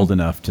I'm old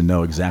enough to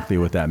know exactly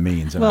what that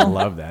means, and I Well,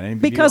 love that.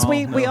 And because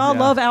you we all yeah.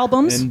 love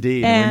albums.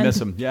 Indeed, and we miss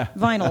them. Yeah.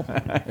 Vinyl.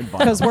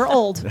 Because we're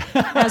old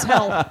as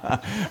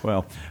hell.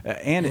 Well,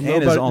 Ann is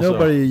Nobody, also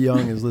nobody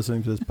young is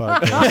listening to this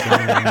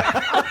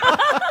podcast.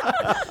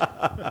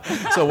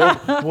 so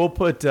we'll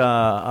put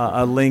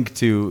a link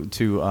to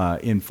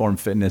Inform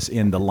Fitness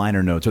in the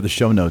liner notes or the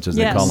show notes as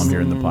they Yes. call them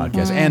here in the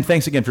podcast. And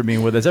thanks again for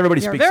being with us.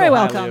 Everybody You're speaks very so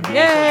highly welcome. of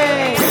you.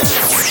 Yay!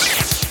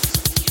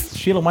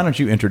 Sheila, why don't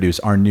you introduce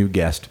our new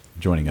guest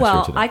joining us here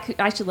well, today?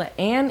 I should let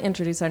Ann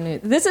introduce our new.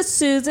 This is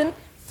Susan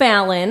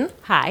Fallon.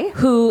 Hi.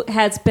 Who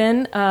has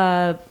been?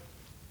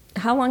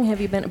 How long have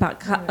you been?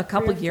 About a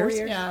couple years.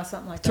 Yeah,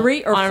 something like that.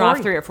 3 or On and 4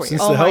 off 3 or 4 years.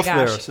 Since Oh the my health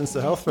gosh. fair. Since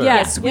the health fair.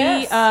 Yes, we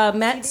Yes.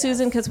 met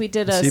Susan because we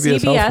did a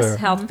CBS CBS,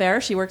 Health Fair.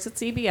 Fair. She works at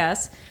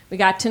CBS. We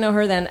got to know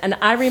her then, and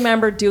I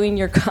remember doing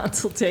your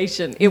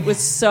consultation. It was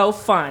so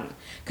fun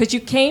because you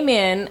came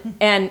in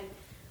and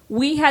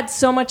we had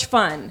so much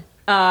fun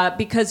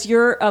because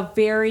you're a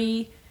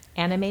very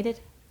Animated?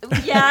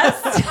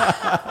 yes,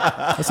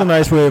 That's a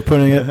nice way of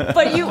putting it.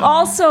 but you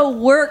also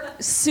work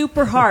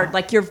super hard.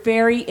 Like you're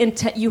very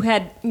intense. You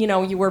had,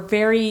 you were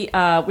very.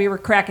 We were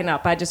cracking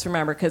up. I just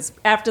remember because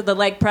after the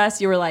leg press,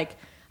 you were like,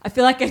 I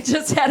feel like I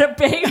just had a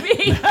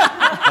baby.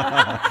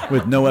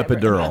 With no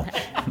epidural.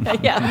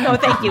 Yeah. No,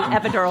 thank you.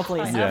 Epidural,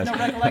 please. Yes. No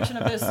recollection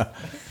of this.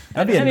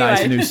 That'd be a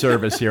nice Anyway. new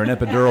service here, an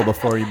epidural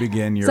before you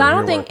begin your So I don't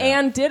your think workout.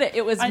 Ann did it.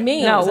 It was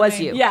me. No, it was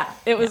you. Yeah,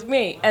 it was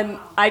me. And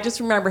I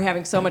just remember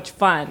having so much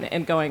fun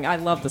and going, I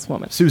love this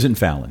woman. Susan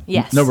Fallon.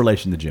 Yes. No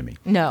relation to Jimmy.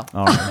 No.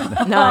 All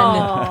right.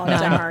 None. Oh,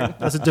 darn.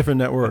 That's a different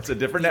network. It's a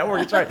different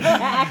network. It's right.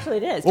 Actually,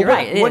 it is. Well, You're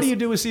right. it what is. do you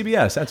do with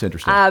CBS? That's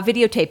interesting.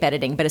 Videotape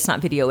editing, but it's not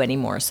video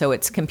anymore, so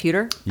it's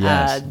computer.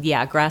 Yes.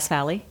 Yeah, Grass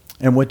Valley.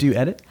 And what do you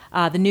edit?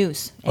 The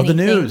news. Oh, the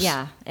news.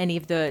 Yeah, any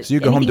of the. So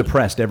you go home anything-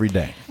 depressed every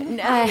day.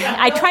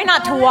 I try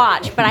not to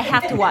watch, but I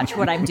have to watch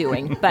what I'm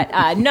doing. But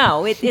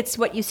no, it's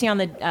what you see on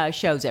the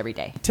shows every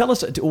day. Tell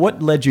us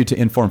what led you to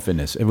Inform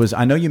Fitness. It was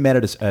I know you met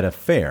at a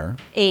fair.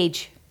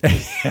 Age.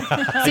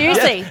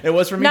 Seriously. Yeah, it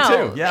was for me no,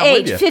 too. Yeah, I'm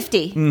with age you.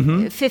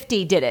 50.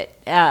 50 did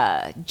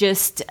it.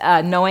 Just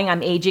knowing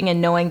I'm aging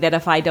and knowing that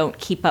if I don't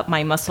keep up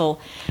my muscle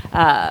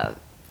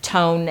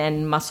tone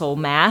and muscle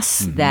mass,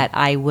 that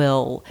I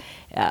will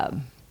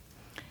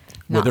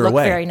not Wither look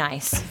away. very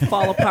nice.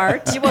 Fall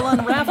apart. You will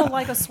unravel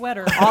like a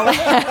sweater.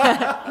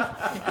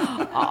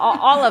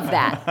 all of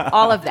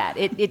that.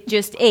 It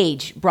just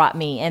age brought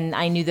me, and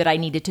I knew that I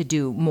needed to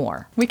do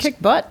more. We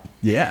kick butt.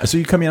 Yeah. So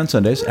you come in on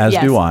Sundays, as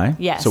Yes. do I.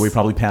 Yes. So we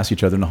probably pass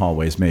each other in the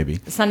hallways, maybe.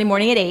 Sunday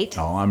morning at 8.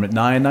 Oh, I'm at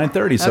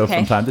 9:30. So Okay.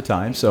 from time to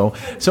time. So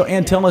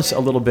Ann, tell us a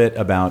little bit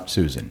about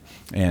Susan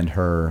and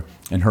her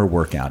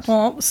workout.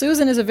 Well,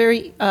 Susan is a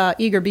very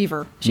eager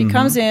beaver. She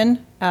comes in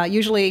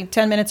usually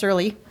 10 minutes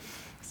early,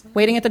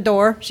 waiting at the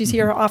door. She's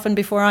here often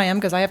before I am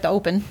because I have to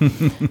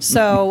open.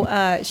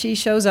 So she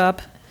shows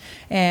up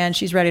and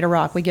she's ready to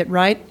rock. We get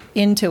right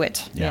into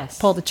it. Yeah. Yes.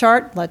 Pull the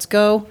chart, let's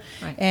go.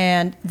 Right.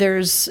 And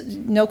there's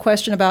no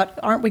question about,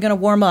 aren't we going to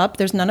warm up?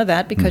 There's none of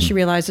that because she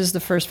realizes the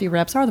first few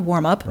reps are the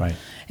warm up. Right.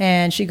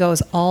 And she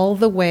goes all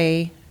the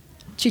way.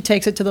 She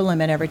takes it to the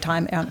limit every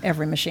time on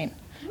every machine.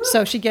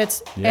 So she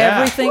gets Yeah.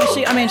 everything.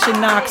 She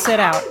knocks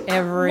it out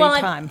every Well,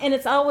 time. and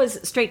it's always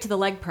straight to the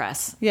leg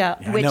press. Yeah.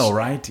 Yeah, I which- know,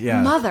 right?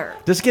 Yeah. Mother.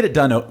 Just get it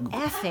done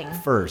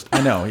Effing. first. I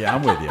know. Yeah,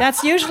 I'm with you.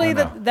 That's usually I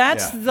know.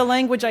 that's Yeah. the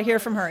language I hear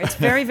from her. It's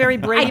very, very I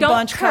Brady don't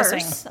Bunch curse.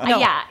 cussing. No,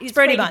 Yeah, it's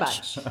Brady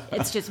Bunch.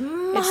 It's just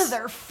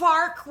mother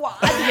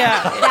Farquaad.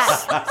 Yeah,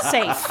 That- it's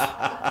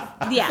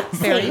safe. yeah,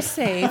 Very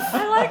safe. safe.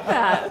 I like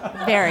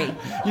that. Very.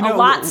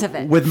 Lots of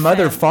it. With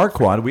Mother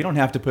Farquaad, we don't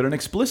have to put an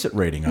explicit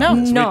rating on No.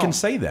 this. No. We can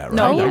say that, right?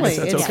 No, I guess really.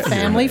 that's It's okay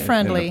family in the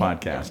friendly.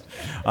 podcast.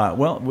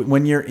 Well,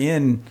 when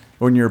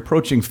you're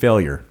approaching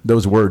failure,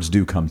 those words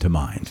do come to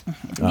mind.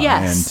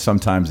 Yes. And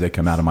sometimes they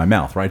come out of my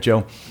mouth, right,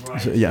 Joe?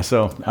 Right.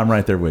 So I'm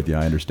right there with you.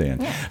 I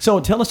understand.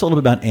 So tell us a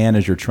little bit about Ann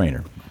as your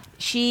trainer.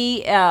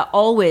 She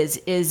always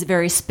is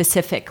very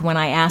specific when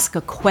I ask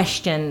a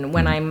question,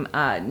 when I'm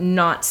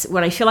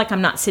when I feel like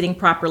I'm not sitting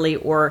properly,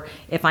 or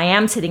if I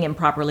am sitting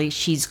improperly,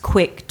 she's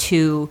quick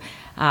to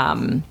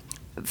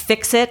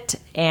fix it,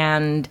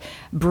 and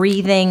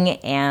breathing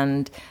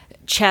and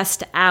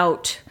chest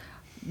out,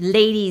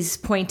 ladies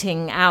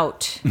pointing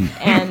out,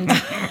 and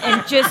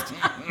just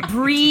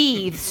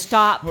breathe,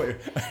 stop,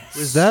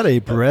 Was that a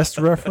breast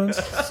reference?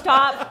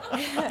 stop.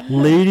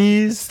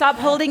 Ladies? Stop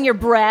holding your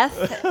breath.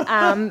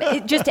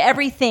 Just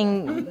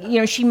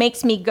everything. She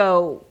makes me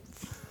go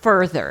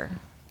further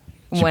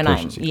when I'm.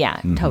 pushes you. Yeah,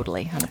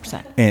 totally,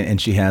 100%. And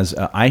she has,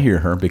 I hear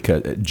her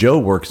because Joe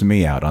works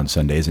me out on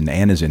Sundays, and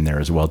Ann is in there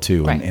as well,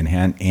 too. Right. And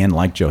Ann,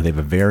 like Joe, they have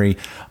a very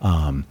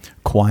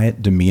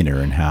quiet demeanor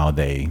in how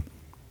they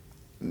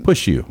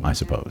push you, I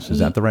suppose. Is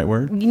that the right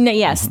word?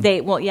 Yes,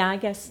 they. Well, yeah, I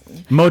guess.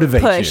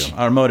 Motivate Push. you.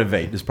 Or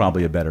motivate is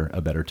probably a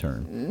better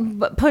term.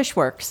 But push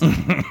works.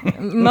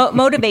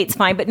 Motivate's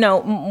fine. But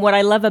no, what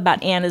I love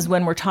about Anne is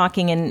when we're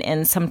talking,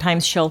 and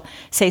sometimes she'll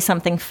say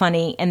something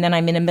funny, and then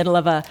I'm in the middle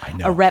of a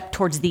rep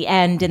towards the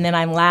end, and then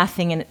I'm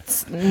laughing, and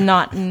it's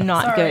not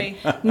Sorry.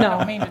 good. I No,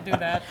 don't mean to do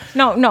that.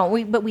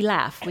 no. But we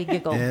laugh. We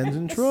giggle. Anne's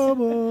in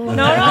trouble.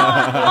 No.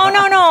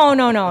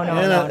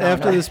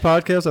 After this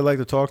podcast, I'd like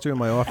to talk to you in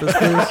my office,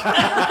 please.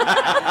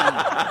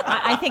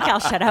 I think I'll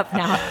shut up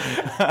now.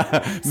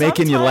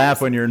 Making you Sometimes-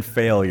 laugh when you're in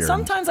failure.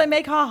 Sometimes I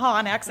make ha-ha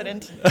on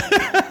accident. An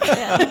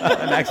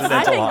I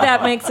accidental think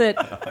that makes it.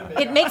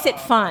 It makes it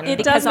fun. It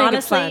because does make it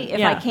honestly, fun, if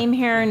yeah. I came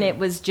here and it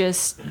was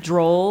just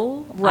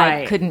droll, I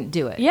Right. couldn't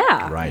do it.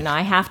 Yeah. Right. And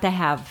I have to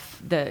have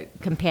the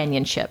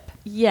companionship,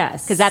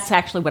 Yes. because that's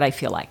actually what I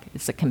feel like.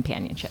 It's a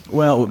companionship.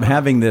 Well,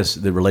 having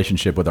the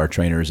relationship with our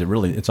trainers,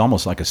 it's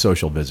almost like a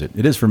social visit.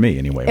 It is for me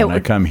anyway. When I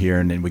would- come here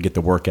and then we get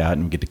to work out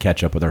and we get to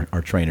catch up with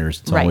our trainers,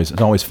 it's Right.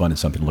 always fun and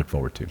something to look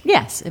forward to.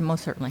 Yes, and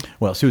most certainly.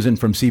 Well, Susan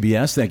from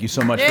CBS, thank you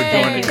so much for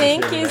joining us.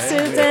 Thank here you, today.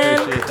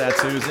 Susan. Appreciate that,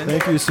 Susan.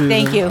 Thank you, Susan.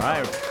 Thank you. All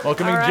right,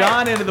 welcoming All right.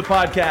 John into the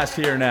podcast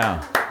here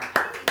now.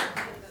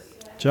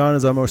 John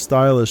is our most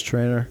stylish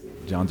trainer.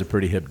 John's a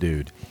pretty hip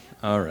dude.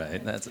 All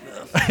right, that's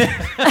enough.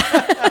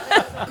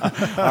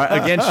 All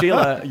right, again,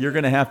 Sheila, you're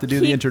going to have to do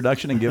the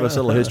introduction and give us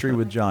a little history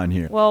with John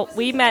here. Well,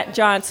 we met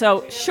John.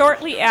 So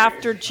shortly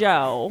after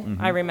Joe,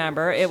 I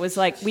remember, it was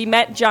like we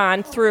met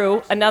John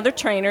through another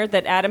trainer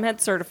that Adam had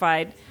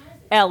certified,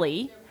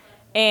 Ellie.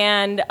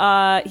 And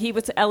he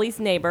was Ellie's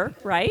neighbor,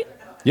 right?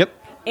 Yep.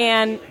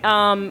 And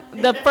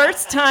the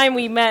first time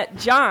we met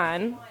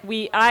John,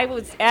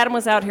 Adam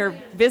was out here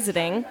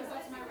visiting,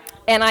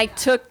 and I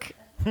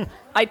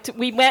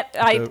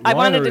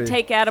wanted to winery.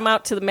 take Adam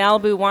out to the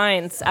Malibu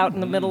Wines out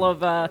in the middle of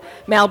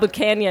Malibu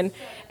Canyon,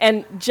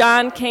 and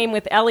John came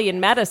with Ellie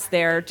and met us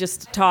there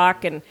just to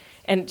talk.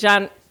 And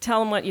John,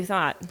 tell him what you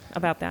thought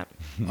about that.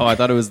 Oh, I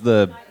thought it was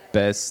the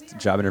best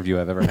job interview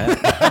I've ever had.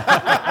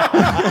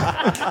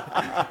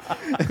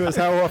 Because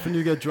how often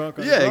you get drunk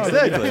on the Yeah, road?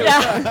 exactly.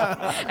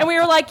 Yeah, and we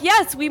were like,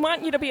 yes, we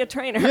want you to be a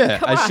trainer. Yeah,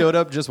 Come I on. showed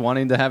up just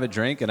wanting to have a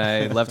drink, and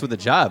I left with a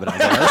job. And I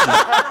was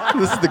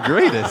like, this is the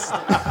greatest.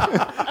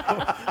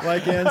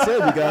 Like Ann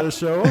said, you got to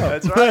show up.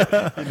 That's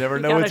right. You never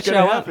know gotta what's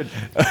going to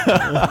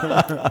show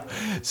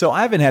happen. So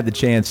I haven't had the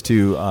chance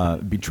to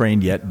be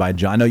trained yet by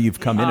John. I know you've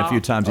come in a few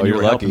times and Oh, you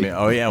you're were helping lucky. me.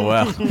 Oh, yeah,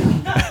 well.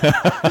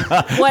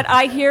 What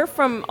I hear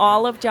from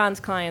all of John's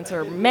clients,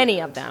 or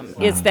many of them,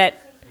 is that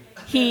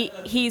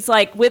he's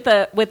like with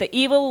a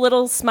evil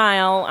little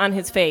smile on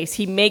his face.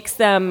 He makes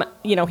them,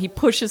 he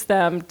pushes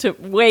them to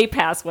way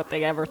past what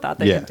they ever thought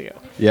they Yeah. could do.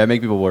 Yeah, I make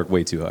people work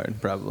way too hard,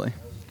 probably.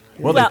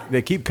 Well, Well-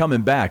 they keep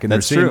coming back, and they're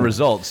That's seeing true.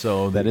 results,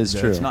 so That is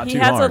true. It's not He too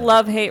has hard. a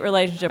love-hate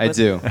relationship I with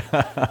do.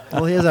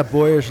 Well, he has that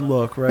boyish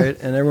look, right?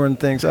 And everyone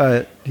thinks,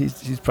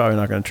 he's probably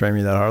not going to train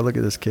me that hard. Look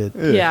at this kid.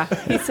 Yeah,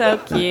 he's so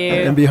And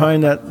cute.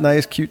 behind that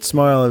nice, cute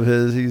smile of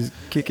his, he's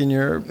kicking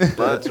your butt.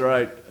 That's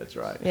right. That's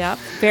right. Yeah,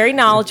 very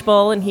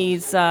knowledgeable, and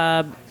he's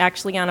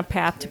actually on a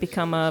path to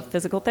become a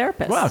physical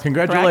therapist. Wow,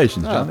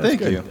 congratulations, Oh, John. That's thank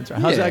good. you. That's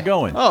right. How's Yeah. that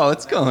going? Oh,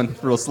 it's going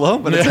real slow,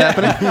 but it's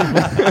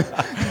happening.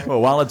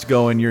 Well, while it's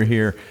going, you're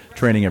here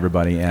training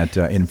everybody at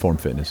Inform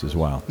Fitness as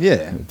well.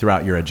 Yeah.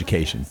 Throughout your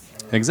education.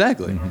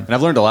 Exactly. And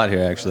I've learned a lot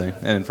here, actually,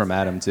 and from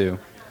Adam, too.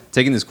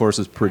 Taking this course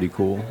was pretty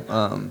cool.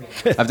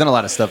 I've done a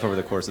lot of stuff over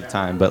the course of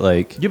time, but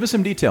like, Give us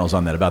some details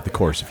on that about the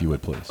course, if you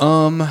would, please.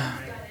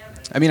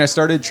 I mean, I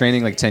started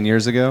training like 10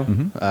 years ago,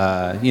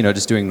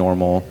 just doing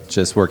normal,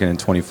 just working in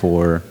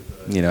 24,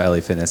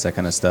 LA Fitness, that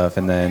kind of stuff.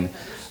 And then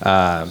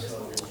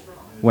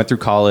went through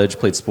college,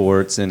 played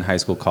sports in high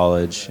school,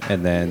 college.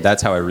 And then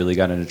that's how I really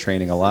got into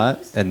training a lot.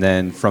 And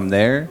then from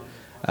there,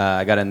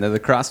 I got into the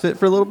CrossFit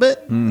for a little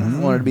bit.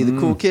 Wanted to be the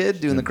cool kid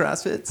doing the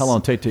CrossFits. How long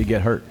did it take till you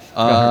get hurt?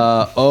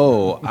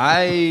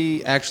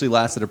 I actually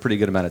lasted a pretty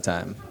good amount of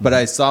time. But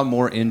I saw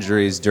more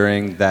injuries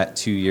during that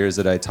 2 years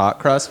that I taught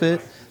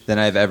CrossFit than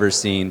I've ever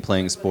seen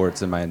playing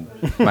sports in my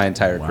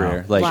entire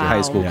career, like Wow.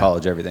 high school, Yeah.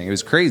 college, everything. It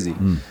was crazy.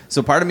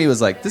 So part of me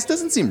was like, this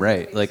doesn't seem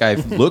right. Like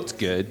I've looked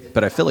good,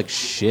 but I feel like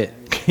shit.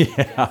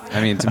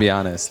 I mean, to be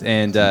honest,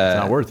 and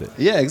not worth it.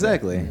 Yeah,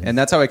 exactly. And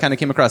that's how I kind of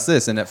came across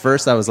this. And at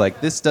first, I was like,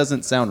 this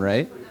doesn't sound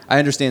right. I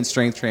understand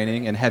strength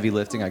training and heavy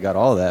lifting. I got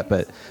all of that,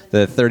 but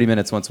the 30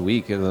 minutes once a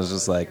week, it was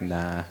just like,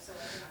 nah,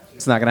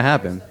 it's not gonna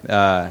happen.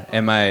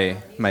 And my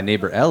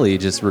neighbor Ellie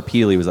just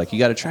repeatedly was like, you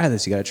got to try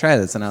this,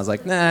 and I was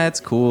like, nah, it's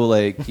cool.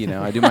 Like, you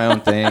know, I do my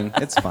own thing,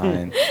 it's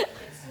fine.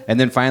 And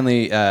then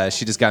finally,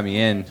 she just got me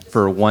in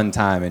for one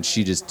time, and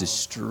she just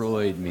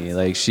destroyed me.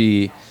 Like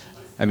she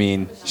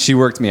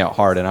worked me out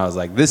hard, and I was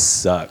like, this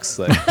sucks.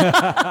 Like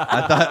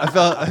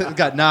I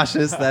got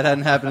nauseous. That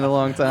hadn't happened in a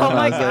long time. Oh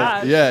my I was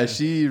gosh. like, yeah,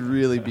 she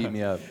really beat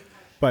me up.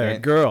 By a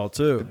girl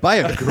too. By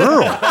a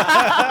girl.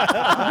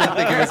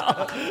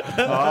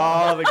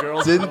 Oh, the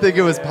girls. Didn't think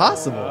it was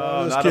possible.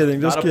 Just kidding.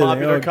 not a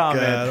popular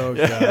comment.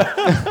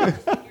 God.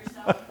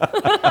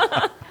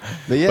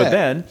 But yeah,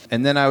 then-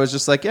 and then I was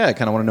just like, yeah, I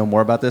kind of want to know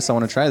more about this. I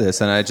want to try this,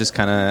 and I just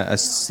I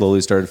slowly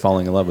started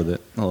falling in love with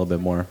it a little bit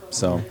more.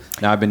 So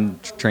now I've been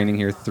training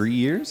here 3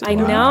 years. I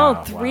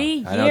know, 3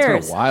 years. I know,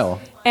 it's been a while.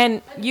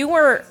 And you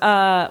were,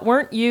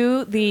 weren't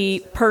you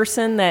the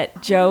person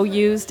that Joe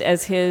used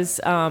as his,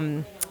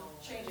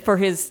 for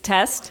his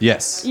test?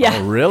 Yes. Yeah.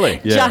 Oh,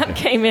 really? Yeah. John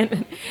came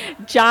in.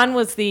 John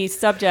was the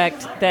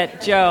subject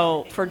that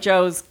for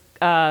Joe's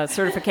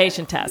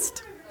certification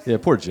test. Yeah,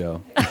 poor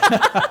Joe.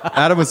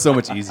 Adam was so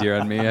much easier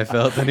on me, I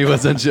felt, than he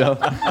was on Joe.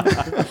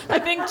 I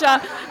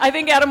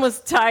think Adam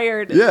was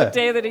tired Yeah. the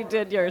day that he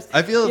did yours.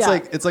 I feel Yeah.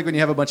 it's like when you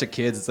have a bunch of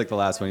kids, it's like the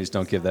last one you just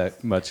don't give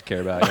that much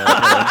care about. You're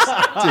like,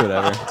 "Yeah, do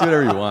whatever. Do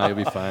whatever you want,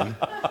 you'll be fine.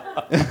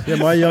 Yeah,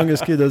 my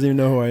youngest kid doesn't even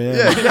know who I am.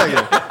 Yeah, exactly.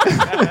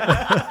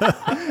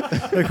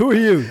 Like, who are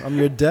you? I'm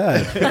your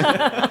dad.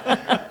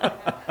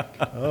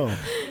 Oh.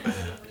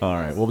 All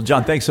right. Well,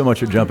 John, thanks so much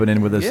for jumping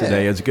in with us Yeah.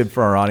 today. It's good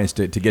for our audience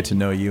to get to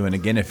know you. And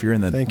again, if you're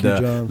in Thank you,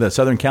 John. the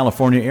Southern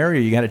California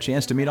area, you got a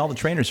chance to meet all the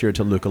trainers here at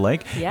Toluca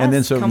Lake. Yes, and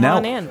then so come now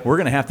on in. we're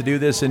going to have to do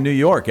this in New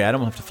York. Adam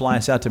will have to fly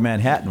us out to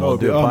Manhattan. We'll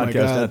do a oh my podcast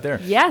God. out there.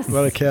 Yes.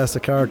 What a cast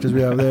of characters we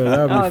have there. That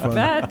would be Oh, I fun.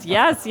 bet.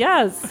 Yes,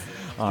 yes.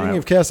 Speaking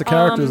of cast of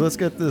characters, let's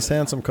get this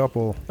handsome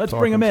couple. Let's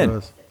bring them talking in. to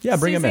us. Yeah,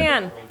 bring them in.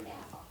 Suzanne.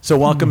 So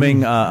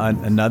welcoming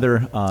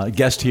another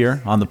guest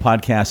here on the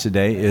podcast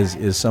today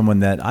is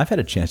someone that I've had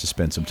a chance to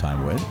spend some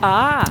time with.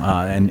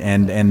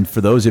 And for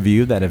those of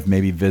you that have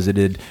maybe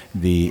visited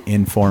the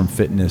Inform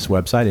Fitness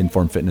website,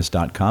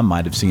 informfitness.com,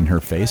 might have seen her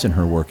face and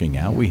her working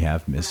out. We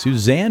have Miss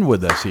Suzanne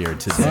with us here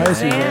today. Hi,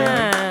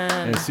 Suzanne.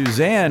 And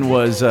Suzanne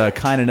was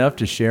kind enough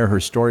to share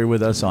her story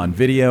with us on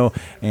video,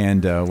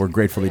 and we're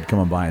grateful you'd come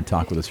on by and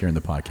talk with us here in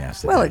the podcast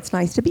today. Well, it's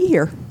nice to be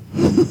here.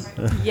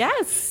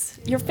 Yes.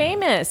 You're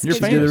famous. You're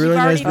 'cause famous. Did a really you've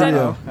nice already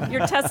video. done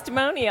your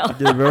testimonial.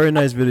 Did a very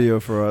nice video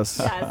for us.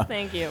 Yes,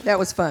 thank you. That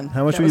was fun.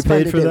 How much That were you was fun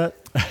paid to for do. that?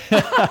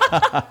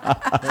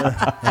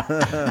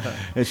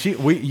 And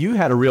you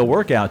had a real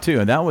workout too,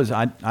 and that was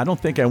I don't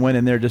think I went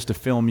in there just to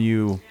film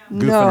you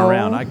goofing No.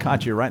 around. I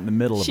caught you right in the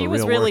middle of She a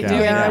was real really workout.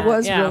 doing Yeah, I that.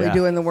 was Yeah. really Yeah.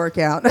 doing the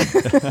workout.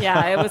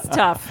 Yeah, it was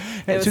tough.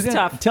 It was Suzanne,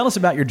 tough. tell us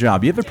about your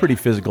job. You have a pretty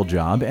physical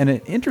job and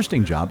an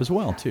interesting job as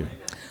well too.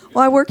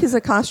 Well, I work as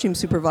a costume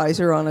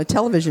supervisor on a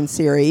television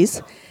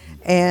series,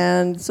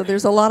 and so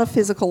there's a lot of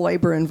physical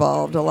labor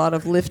involved, a lot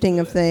of lifting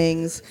of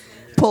things,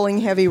 pulling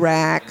heavy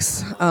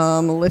racks,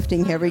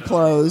 lifting heavy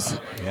clothes.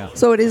 Yeah.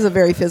 So it is a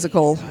very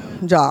physical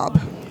job.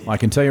 Well, I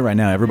can tell you right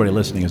now, everybody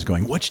listening is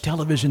going, "Which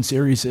television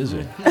series is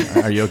it?"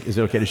 Is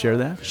it okay to share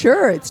that?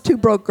 Sure, it's Two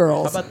Broke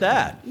Girls. How about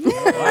that?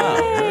 Wow,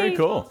 very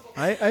cool.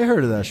 I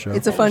heard of that show.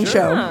 It's a fun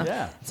show.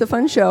 Yeah. It's a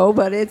fun show,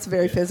 but it's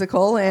very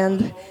physical.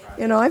 And,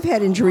 I've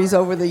had injuries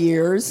over the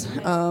years,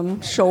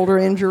 shoulder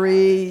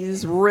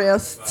injuries,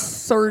 wrists,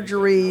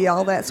 surgery,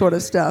 all that sort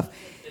of stuff.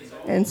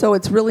 And so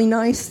it's really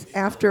nice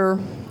after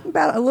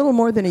about a little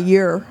more than a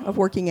year of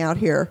working out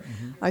here.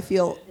 I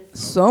feel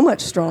so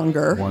much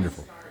stronger.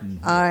 Wonderful.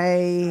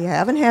 I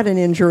haven't had an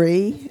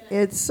injury.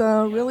 It's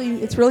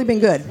really been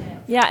good.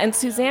 Yeah, and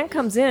Suzanne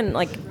comes in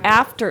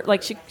after,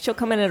 she'll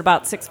come in at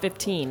about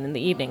 6:15 in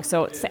the evening.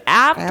 So it's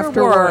after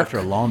After work. work. After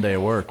a long day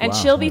of work. And wow.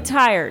 she'll be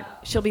tired.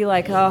 She'll be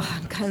like, "Oh,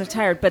 I'm kind of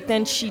tired." But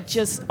then she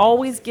just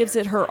always gives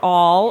it her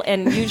all,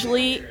 and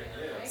usually,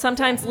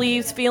 sometimes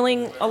leaves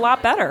feeling a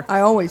lot better. I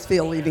always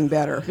feel leaving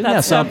better. Isn't that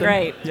That's so something?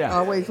 great. Yeah.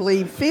 Always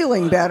leave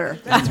feeling better.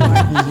 That's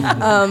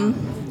why.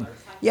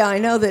 Yeah, I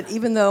know that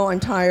even though I'm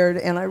tired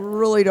and I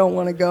really don't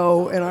want to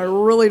go and I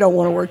really don't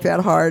want to work that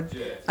hard,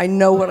 I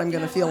know what I'm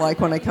going to feel like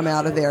when I come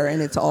out of there,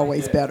 and it's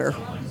always better.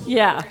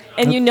 Yeah,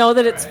 and you know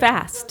that it's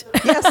fast.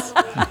 Yes.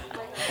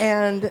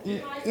 And,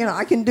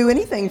 I can do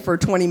anything for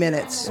 20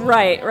 minutes.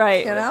 Right.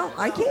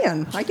 I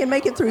can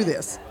make it through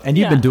this. And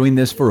you've Yeah. been doing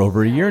this for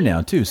over a year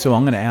now, too. So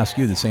I'm going to ask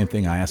you the same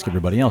thing I ask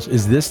everybody else.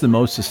 Is this the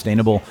most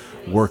sustainable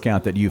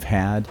workout that you've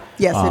had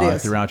Yes, it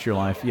is. throughout your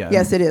life? Yeah.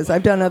 Yes, it is.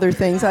 I've done other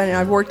things.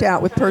 I've worked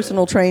out with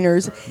personal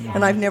trainers,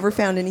 and I've never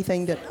found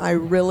anything that I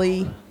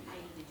really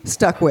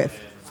stuck with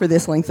for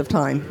this length of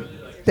time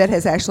that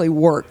has actually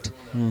worked.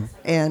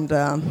 And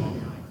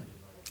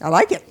I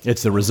like it.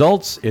 It's the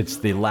results. It's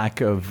the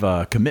lack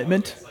of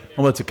commitment.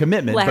 Well, it's a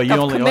commitment, Lack but you of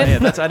only.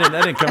 commitment. Oh, yeah, that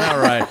didn't come out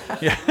right.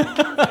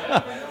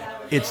 Yeah.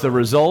 It's the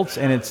results,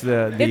 and it's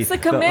It's the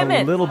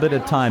commitment. a little bit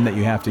of time that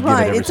you have to give it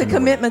Right, every it's a single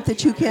week. commitment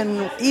that you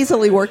can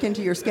easily work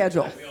into your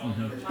schedule.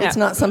 It's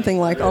Yeah. not something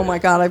like, oh my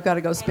God, I've got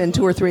to go spend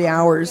 2 or 3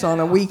 hours on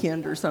a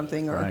weekend or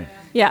something. Or Right.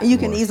 Yeah. you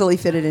can easily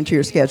fit it into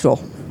your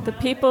schedule. The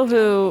people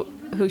who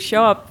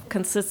show up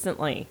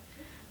consistently,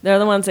 they're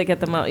the ones that get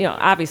the most. You know,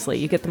 obviously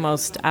you get the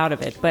most out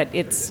of it, but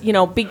it's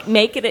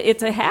make it.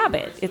 It's a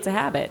habit. It's a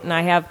habit, and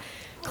I have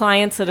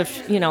clients that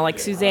have like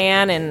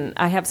Suzanne, and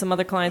I have some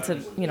other clients that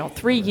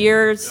 3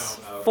 years,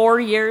 4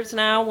 years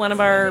now. One of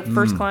our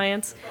first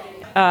clients.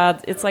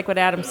 It's like what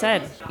Adam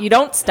said. You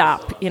don't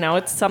stop.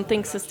 It's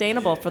something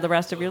sustainable for the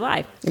rest of your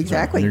life.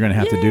 Exactly. You're going to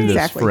have to do this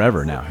Exactly.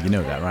 forever now. You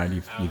know that, right?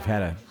 You've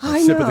had a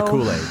I sip know. of the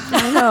Kool-Aid.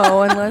 I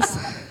know, unless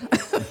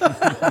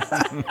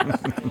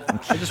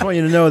I just want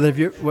you to know that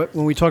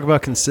when we talk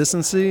about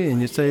consistency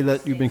and you say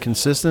that you've been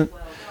consistent,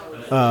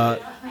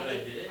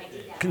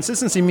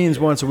 consistency means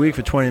once a week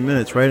for 20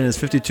 minutes, right? And it's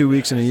 52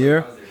 weeks in a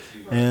year.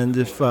 And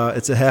if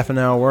it's a half an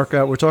hour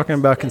workout, we're talking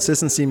about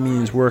consistency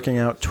means working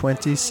out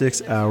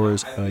 26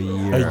 hours a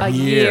year. A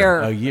year.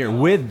 A year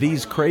with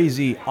these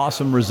crazy,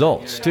 awesome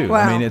results too. Wow.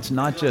 I mean, it's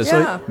not just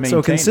Yeah. maintaining.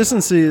 So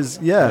consistency is,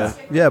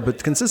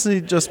 but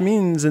consistency just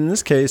means, in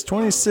this case,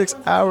 26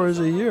 hours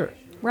a year.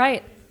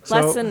 Right. So-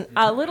 Less than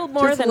a little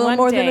more just than a little one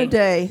more day. than a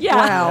day. Yeah.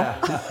 Wow.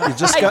 You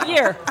just A got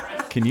year.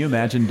 Can you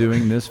imagine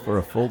doing this for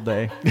a full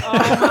day? Oh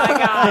my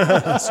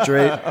God.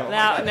 straight.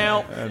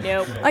 No.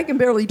 Nope. I can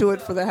barely do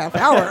it for the half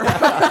hour.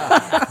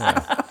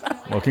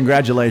 Well,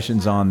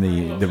 congratulations on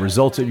the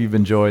results that you've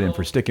enjoyed and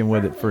for sticking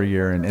with it for a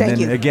year. And Thank then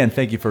you. again,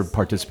 thank you for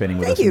participating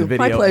with Thank us in you. the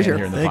video My pleasure. and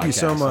here in the Thank you podcast.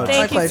 so much.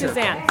 Thank you, pleasure.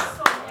 Suzanne.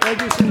 All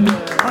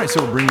right,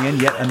 so we're bringing in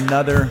yet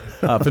another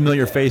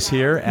familiar face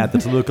here at the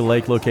Toluca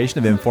Lake location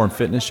of Informed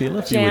Fitness. Sheila,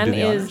 if you would do Jan the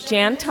is honors.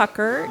 Jan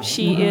Tucker.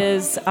 She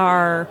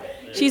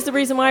she's the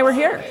reason why we're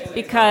here,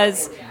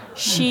 because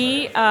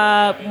she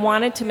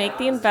wanted to make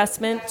the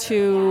investment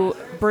to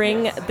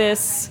bring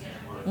this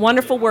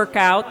wonderful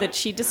workout that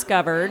she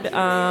discovered to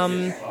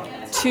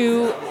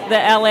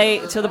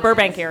the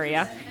Burbank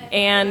area.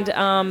 And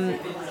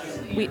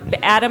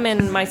Adam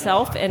and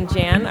myself and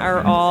Jan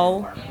are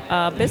all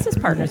business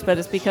partners, but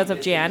it's because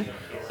of Jan.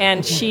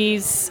 And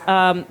she's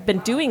been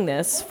doing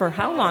this for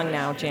how long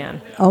now,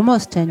 Jan?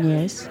 Almost 10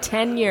 years.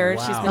 10 years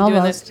she's been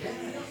Almost. doing this.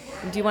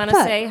 Do you want to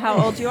But- say how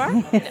old you are?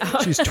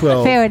 She's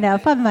 12. Fair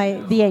enough. I'm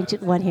the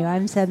ancient one here.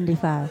 I'm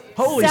 75.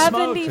 Holy smokes.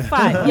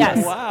 75,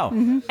 yes. Wow.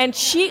 And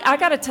I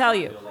got to tell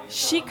you,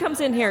 she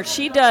comes in here,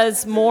 she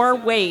does more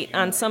weight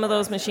on some of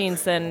those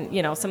machines than,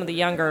 some of the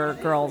younger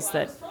girls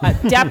that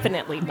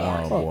definitely more.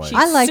 Oh, boy. She's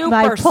I like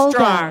my super pull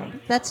strong. down.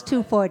 That's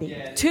 240.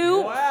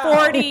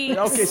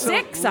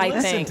 246, I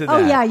Listen think. to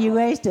Oh, that. yeah, you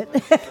raised it.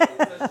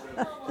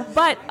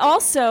 But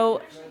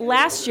also,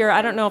 last year,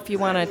 I don't know if you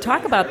want to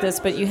talk about this,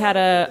 but you had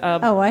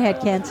Oh, I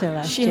had cancer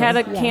last she year. had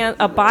a Yeah.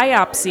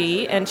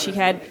 biopsy, and she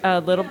had a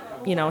little,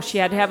 she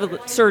had to have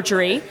a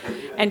surgery,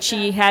 and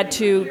she had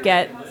to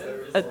get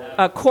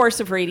a course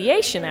of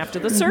radiation after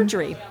the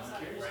surgery.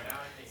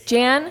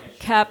 Jan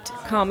kept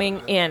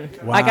coming in.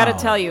 I got to Wow.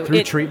 tell you,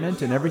 Through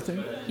treatment and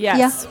everything?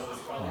 yes.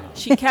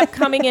 She kept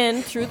coming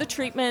in through the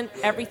treatment,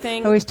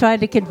 everything. I was trying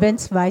to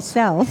convince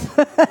myself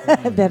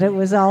that it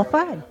was all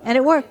fine. And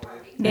it worked.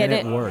 and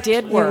it worked.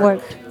 did work. It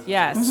worked.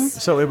 Yes.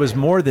 So it was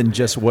more than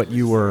just what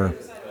you were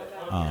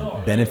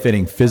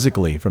benefiting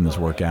physically from this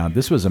workout.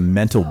 This was a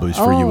mental boost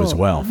for you as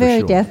well, for Very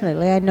sure.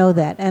 definitely. I know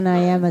that. And I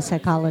am a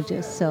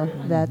psychologist. So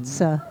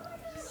that's,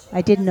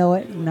 I didn't know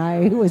it. And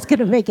I was going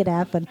to make it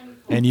happen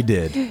And you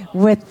did.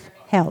 with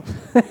help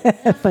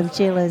from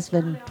Sheila, has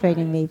been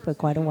training me for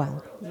quite a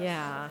while.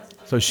 Yeah.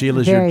 So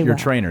Sheila's Very your well.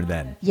 trainer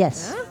then.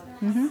 Yes.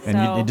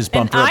 And you just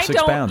bumped her and up 6 I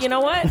don't, pounds. You know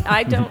what?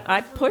 I don't.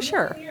 I push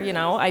her.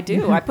 I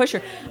do. I push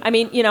her. I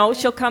mean,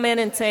 she'll come in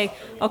and say,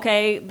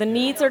 "Okay, the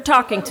knees are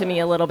talking to me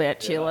a little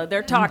bit, Sheila.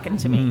 They're talking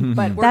to me,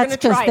 but we're That's going to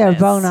because try they're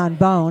this." bone on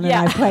bone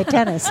Yeah. and I play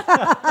tennis.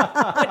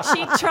 But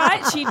she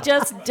tries. She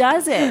just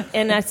does it,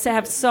 and I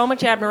have so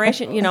much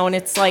admiration. And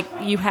it's like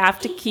you have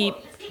to keep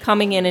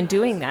coming in and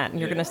doing that, and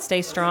you're going to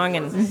stay strong.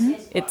 And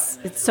it's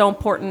so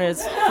important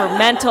as for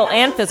mental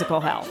and physical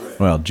health.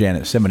 Well,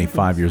 Janet,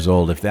 75 years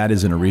old, if that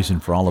isn't a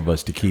reason for all of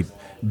us to keep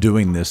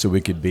doing this so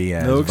we could be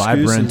as No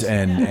vibrant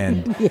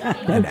excuses.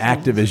 and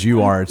active as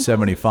you are at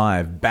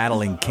 75,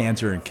 battling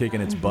cancer and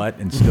kicking its butt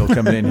and still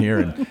coming in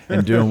here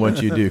and doing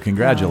what you do.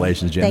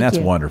 Congratulations, Jen. Thank That's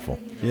you. wonderful.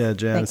 Yeah,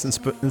 Jan, it's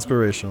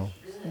inspirational.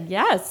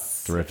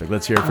 Yes. Terrific.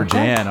 Let's hear it for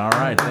Jan. All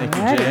right. Thank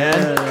you,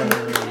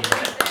 Jan.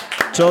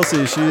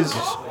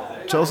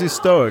 Chelsea's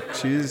stoic.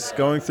 She's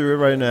going through it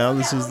right now.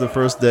 This is the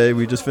first day.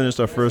 We just finished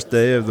our first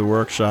day of the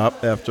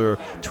workshop after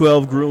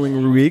 12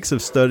 grueling weeks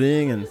of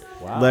studying and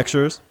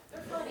lectures.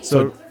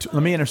 So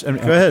let me go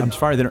ahead. I'm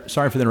sorry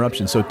for the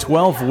interruption. So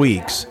 12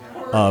 weeks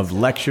of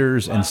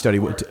lectures and study.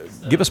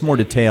 Give us more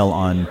detail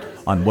on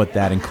what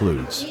that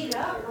includes.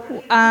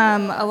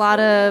 A lot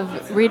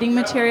of reading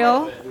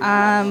material,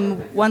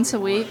 once a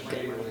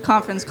week,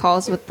 conference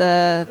calls with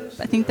I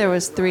think there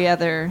was 3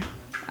 other,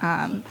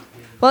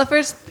 at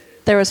first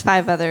there was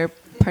 5 other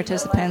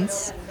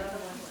participants,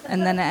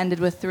 and then it ended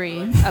with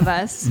 3 of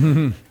us.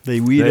 They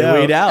weed They out.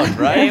 weed out,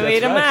 right? They That's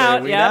weed 'em right. out,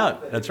 They weed yep.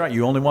 out. That's right.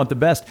 You only want the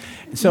best.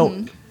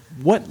 So,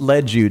 what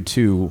led you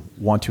to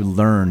want to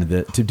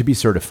learn to be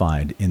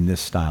certified in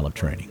this style of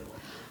training?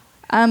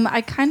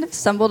 I kind of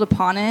stumbled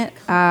upon it.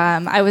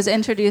 I was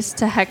introduced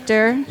to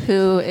Hector,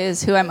 who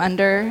I'm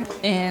under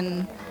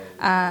in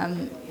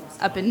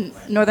up in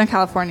Northern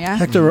California.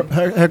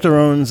 Hector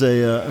owns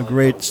a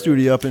great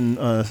studio up in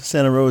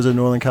Santa Rosa,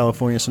 Northern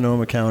California,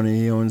 Sonoma County.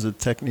 He owns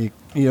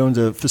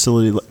a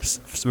facility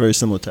very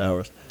similar to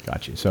ours.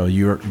 Got you. So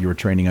you were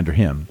training under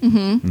him.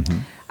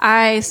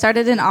 I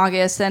started in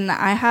August, and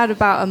I had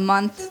about a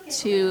month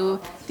to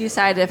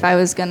decide if I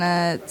was going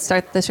to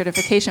start the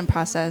certification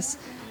process.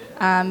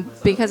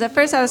 Because at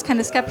first I was kind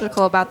of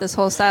skeptical about this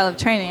whole style of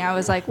training. I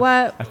was like,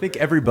 what? I think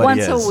everybody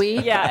Once is. a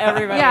week? Yeah,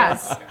 everybody Yeah.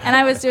 is. And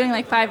I was doing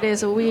like 5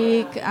 days a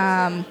week,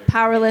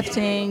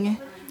 powerlifting.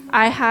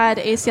 I had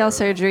ACL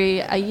surgery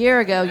a year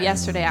ago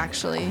yesterday,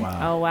 actually.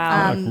 Oh,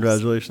 wow.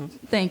 Congratulations.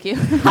 Thank you.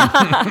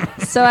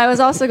 So I was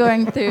also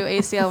going through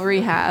ACL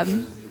rehab.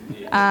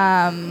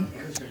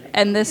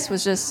 And this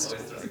was just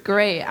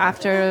great.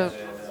 After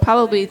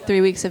probably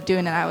 3 weeks of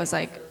doing it, I was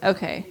like,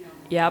 okay,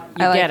 Yep,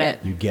 I like get it.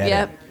 You get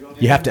Yep. it.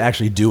 You have to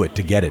actually do it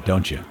to get it,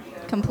 don't you?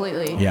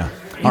 Completely. Yeah.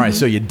 All right.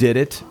 So you did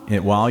it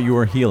while you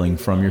were healing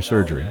from your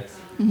surgery.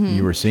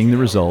 You were seeing the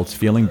results,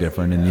 feeling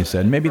different, and you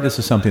said, maybe this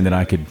is something that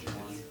I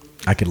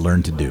could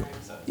learn to do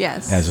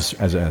Yes.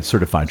 as a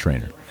certified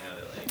trainer.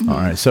 All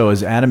right. So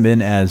has Adam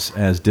been as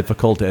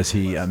difficult as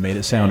he made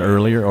it sound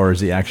earlier, or is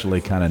he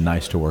actually kind of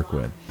nice to work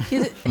with?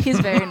 He's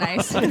very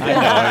nice. I know,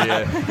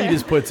 yeah. He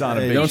just puts on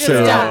a big don't You say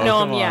just that. don't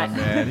know him Come yet. on,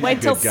 man. He's a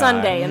Wait till good guy.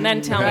 Sunday and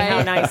then tell me how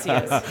Right. nice he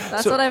is.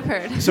 That's what I've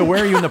heard. So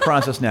where are you in the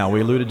process now? We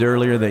alluded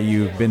earlier that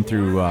you've been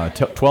through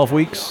 12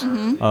 weeks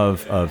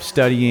of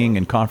studying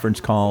and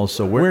conference calls.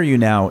 So where are you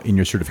now in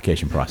your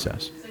certification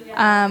process?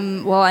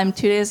 Well, I'm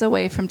 2 days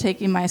away from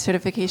taking my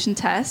certification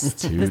test.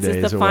 2 This days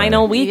is the away.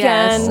 final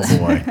weekend. Yes. Oh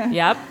boy.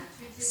 Yep.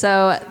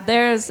 So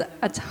there's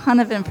a ton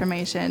of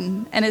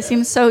information, and it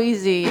seems so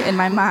easy in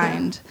my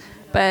mind.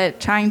 But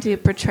trying to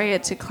portray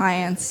it to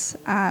clients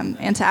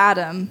and to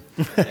Adam,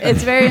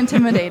 it's very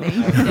intimidating.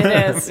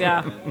 It is,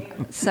 yeah.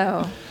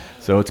 So,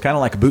 So it's kind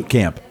of like a boot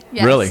camp,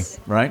 Yes. really,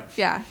 right?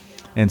 yeah.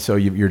 And so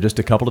you're just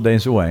a couple of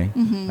days away,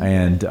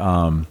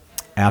 and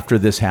after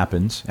this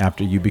happens,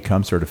 after you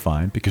become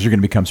certified, because you're going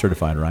to become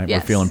certified, right?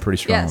 Yes. We're feeling pretty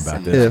strong Yes, about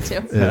I'm this.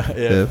 too.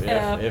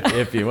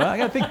 If you, well, I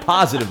got to think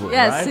positively,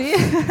 Yes,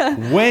 right?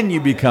 see? When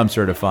you become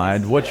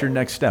certified, what's your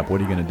next step?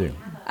 What are you going to do?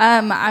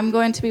 I'm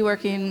going to be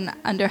working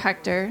under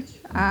Hector.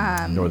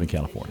 Northern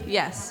California.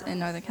 Yes, in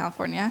Northern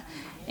California.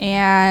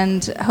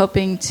 And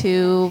hoping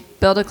to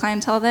build a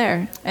clientele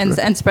there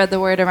and spread the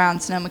word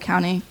around Sonoma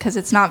County because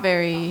it's not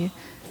very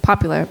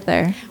popular up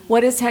there.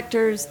 What is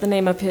the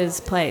name of his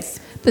place?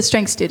 The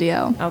Strength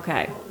Studio.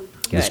 Okay.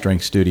 The Good.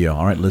 Strength Studio.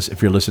 All right,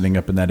 if you're listening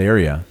up in that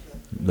area,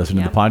 listen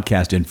to the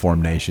podcast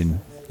Inform Nation.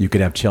 You could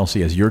have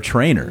Chelsea as your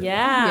trainer,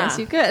 Yeah. Yes,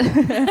 you could.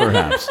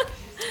 perhaps.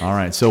 All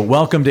right, so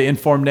welcome to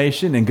Inform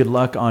Nation and good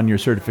luck on your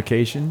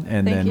certification.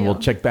 And Thank then you. we'll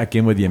check back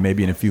in with you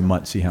maybe in a few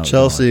months, see how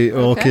Chelsea,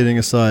 all Okay. kidding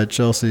aside,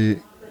 Chelsea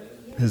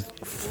has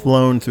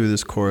flown through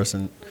this course,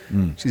 and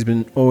she's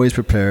been always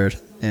prepared,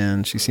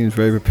 and she seems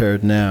very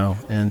prepared now,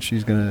 and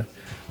she's going to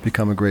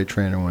become a great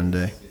trainer one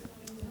day.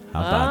 How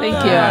about Thank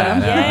that? you,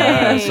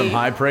 Adam. Yay. Some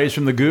high praise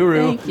from the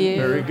guru. Thank you.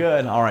 Very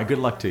good. All right, good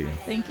luck to you.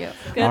 Thank you.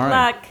 Good All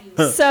right.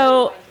 luck.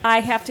 So I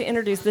have to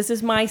introduce. This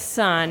is my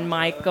son,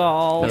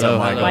 Michael. What's up,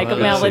 Michael? Michael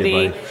Good to see you,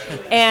 Melody, buddy.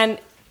 and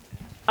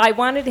I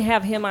wanted to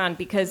have him on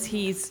because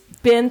he's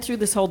been through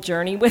this whole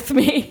journey with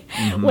me.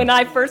 When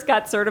I first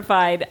got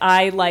certified,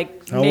 I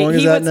How long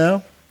is that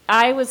now?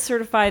 I was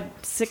certified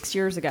 6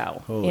 years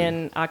ago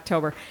in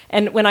October,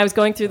 and when I was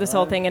going through this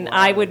whole thing, and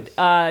I would.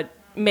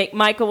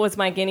 Michael was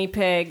my guinea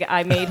pig.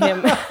 I made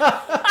him.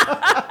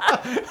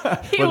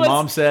 When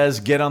mom says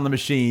get on the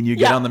machine, you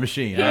get Yeah. on the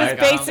machine. He All was right?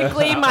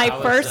 basically my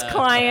first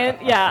client.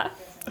 Yeah.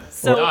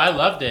 So No, I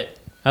loved it.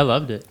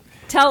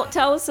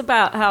 tell us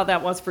about how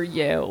that was for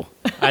you.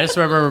 I just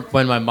remember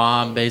when my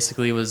mom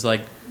basically was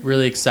like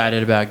really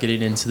excited about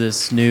getting into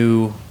this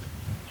new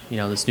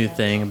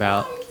thing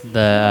about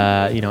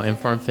the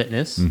Inform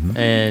Fitness,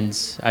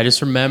 and I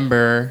just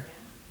remember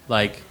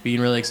like being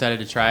really excited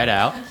to try it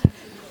out,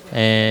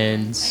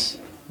 and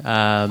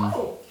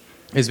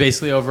it's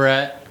basically over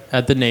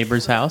at the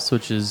neighbor's house,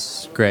 which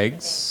is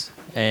Greg's,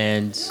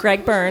 and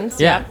Greg Burns.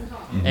 yeah.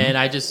 And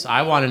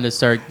I wanted to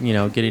start,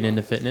 getting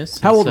into fitness.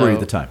 How old were you So- at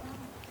the time?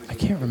 I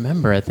can't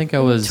remember. I think I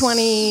was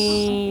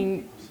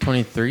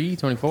 23.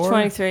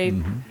 24,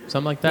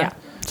 something like that. Yeah.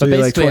 So you're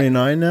like basically-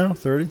 29 now,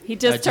 30? He I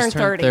just turned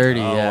 30. 30,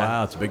 Oh, yeah.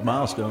 wow, it's a big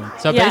milestone.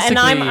 So Yeah, and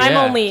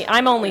basically,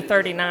 I'm only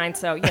 39,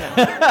 so you know.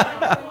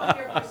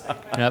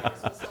 Yep.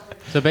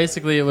 So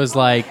basically, it was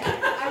like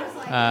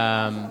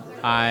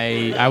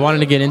I wanted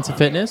to get into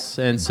fitness,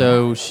 and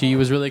so she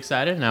was really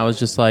excited, and I was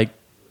just like,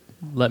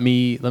 let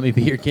me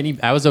be your guinea.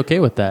 I was okay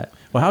with that.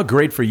 Well, how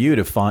great for you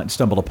to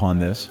stumble upon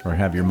this, or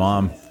have your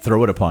mom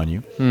throw it upon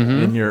you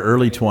in your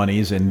early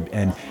 20s,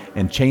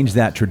 and change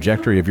that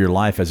trajectory of your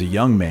life as a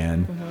young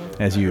man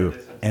as you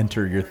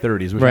enter your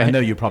 30s, which I know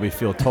you probably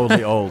feel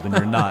totally old, and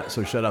you're not,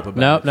 so shut up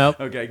about it. Nope.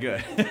 Okay,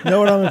 good. You know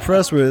what I'm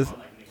impressed with?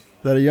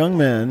 That a young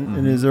man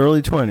in his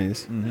early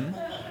 20s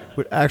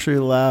would actually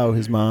allow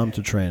his mom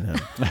to train him.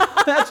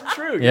 That's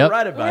true. You're Yep.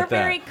 right about We're that.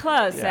 very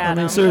close, I Adam.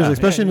 mean, seriously,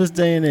 especially in this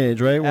day and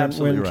age, right?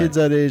 Absolutely When right. kids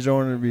that age don't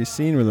want to be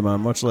seen with a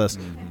mom, much less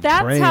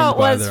That's trained how it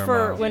by was their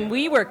for mom. when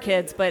we were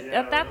kids, but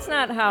that's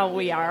not how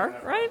we are,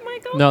 right,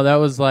 Michael? No, that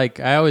was like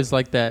I always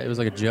liked that. It was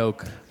like a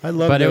joke. I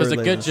love but it their was a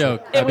good relationship.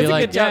 joke. It I'd was be a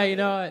like, good yeah, joke. you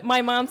know what?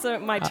 My mom's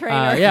my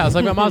trainer. Yeah, I was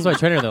like, my mom's my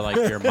trainer. They're like,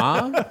 your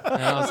mom? And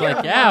I was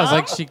like, yeah. I was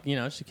like, she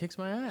kicks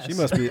my ass. She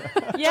must be.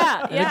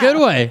 Yeah, in a good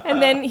way.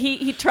 And then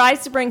he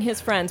tries to bring his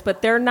friends,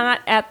 but they're not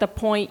at the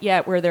point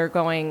yet where they're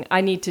going,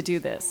 I need to do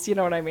this. You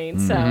know what I mean?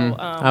 So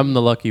I'm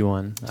the lucky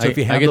one. So if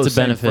you have I get those to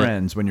same benefit.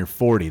 friends when you're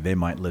 40, they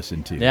might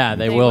listen to you. Yeah,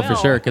 they will for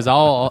sure. Because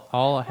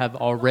I'll have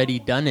already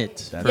done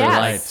it for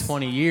Yes. like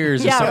 20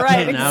 years or Yeah, something.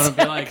 right, And I'll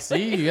be like,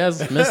 see, you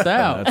guys missed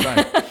out. That's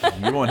right.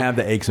 You won't have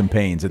the aches and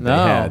pains that they No,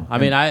 had. I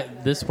mean,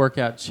 this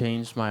workout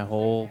changed my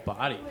whole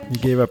body. You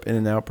gave up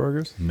In-N-Out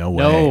burgers? No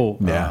way. No,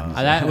 Yeah.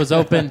 that was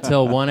open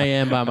till 1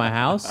 a.m. by my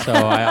house, so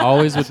I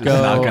always would This is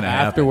not go gonna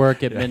after happen.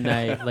 work at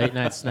midnight, late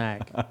night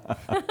snack.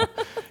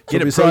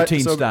 Get it beside-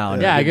 protein so-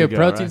 style. Yeah, I Good get to go,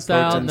 protein right?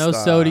 style, Protein no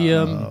style.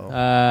 sodium.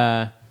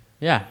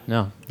 Yeah,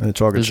 no, And a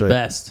chocolate it's shake.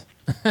 best.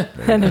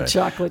 and a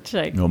chocolate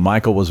shake. Well,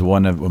 Michael was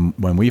one of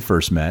when we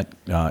first met.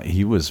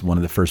 He was one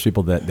of the first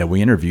people that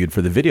we interviewed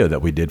for the video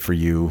that we did for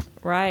you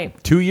Right.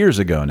 2 years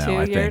ago now. 2 I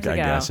years think I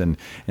ago. guess,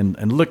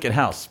 and look at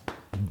how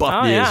buff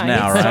Oh, he yeah, is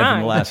now, he's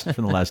right? strong.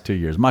 From the last 2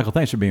 years. Michael,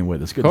 thanks for being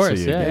with us. Good Of to course,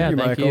 see you. yeah, again.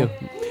 thank Michael. you.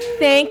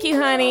 Thank you,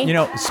 honey. You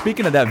know,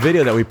 speaking of that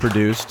video that we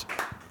produced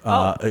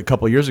a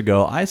couple years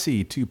ago, I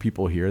see two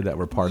people here that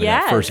were part of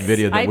that Yes, first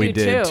video that I we do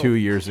did too. 2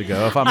 years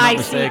ago. If I'm not I see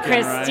mistaken,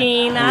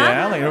 Christina, right?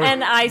 Yeah, like,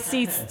 and I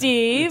see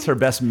Steve. it's her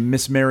best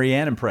Miss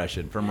Marianne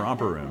impression from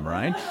Romper Room,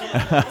 right?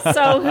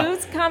 So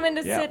who's coming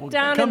to sit well,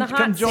 down come, in the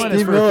come hot join seat? us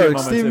Steve for a few Miller,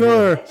 moments. Steve if you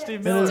Miller. will.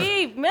 Steve Miller.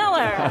 Steve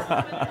Miller.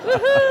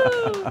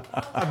 Woohoo!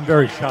 I'm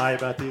very shy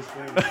about these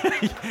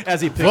things.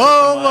 As he picks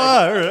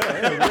up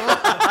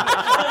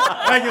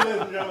Thank you,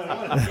 ladies and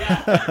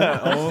gentlemen.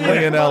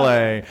 only in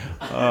L.A.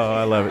 Oh,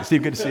 I love it.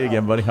 Steve, good to see you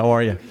again, buddy. How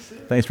are you?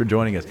 Thanks for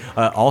joining us.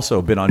 Also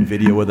been on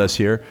video with us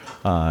here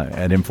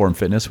at Inform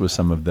Fitness with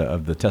some of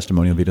the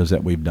testimonial videos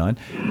that we've done,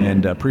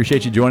 and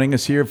appreciate you joining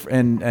us here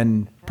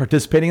and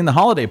participating in the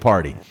holiday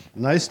party.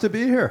 Nice to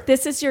be here.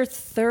 This is your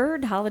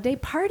third holiday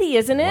party,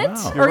 isn't it?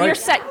 Wow. You're Or your right.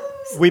 second?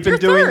 We've been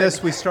doing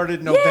this. We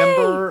started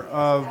November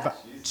of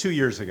 2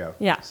 years ago.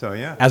 Yeah. So,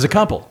 yeah. As a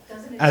couple.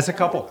 As a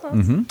couple.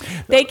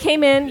 They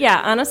came in,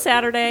 on a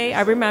Saturday,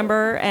 I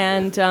remember,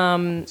 and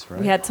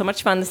we had so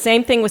much fun. The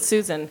same thing with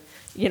Susan.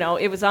 You know,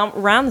 it was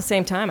around the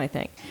same time, I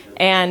think.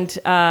 And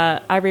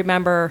I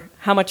remember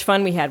how much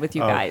fun we had with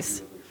you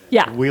guys.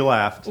 Yeah. We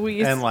laughed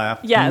We- and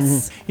laughed.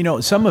 Yes. You know,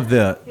 some of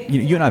the,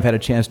 you and I have had a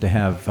chance to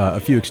have a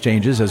few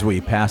exchanges as we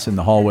pass in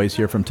the hallways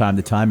here from time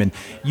to time. And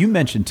you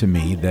mentioned to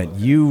me that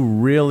you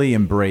really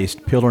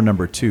embraced pillar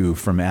number 2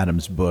 from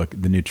Adam's book,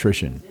 The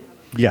Nutrition.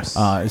 Yes.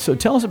 So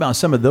tell us about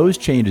some of those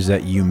changes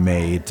that you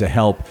made to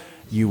help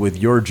you with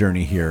your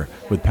journey here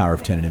with Power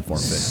of 10 and Inform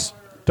Fitness.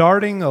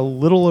 Starting a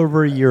little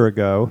over a year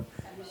ago,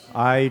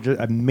 I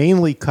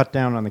mainly cut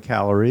down on the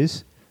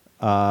calories.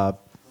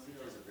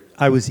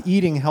 I was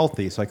eating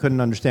healthy, so I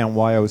couldn't understand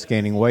why I was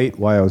gaining weight,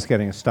 why I was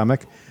getting a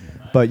stomach.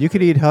 But you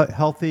could eat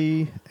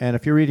healthy, and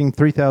if you're eating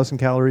 3,000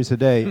 calories a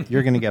day,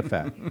 you're going to get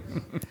fat.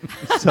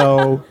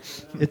 So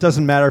it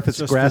doesn't matter if it's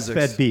Just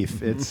grass-fed physics.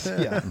 beef. It's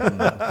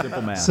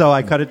Simple math. So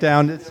I cut it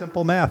down to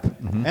simple math.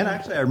 And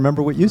actually, I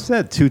remember what you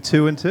said, 2,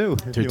 2, and 2.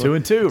 2, 2,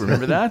 and 2.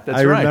 Remember that? That's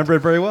I right. remember it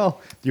very well.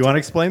 Do you want to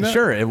explain that?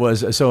 Sure. It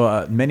was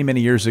so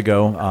many years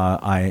ago.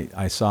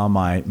 I saw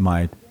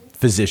my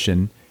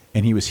physician,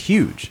 and he was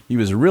huge. He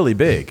was really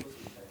big,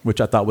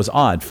 which I thought was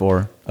odd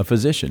for a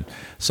physician.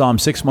 Saw him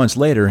 6 months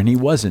later, and he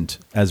wasn't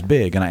as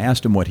big. And I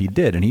asked him what he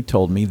did, and he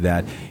told me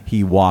that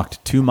he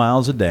walked 2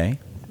 miles a day,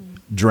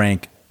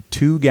 drank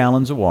 2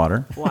 gallons of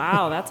water,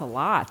 Wow, that's a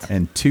lot.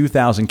 and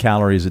 2,000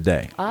 calories a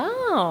day.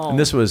 Oh. And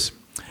this was,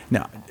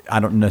 now, I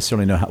don't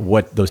necessarily know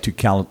what those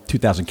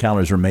 2,000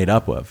 calories were made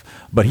up of,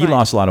 but he Right.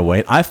 lost a lot of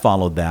weight. I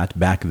followed that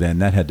back then.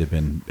 That had to have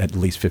been at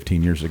least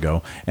 15 years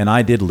ago, and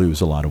I did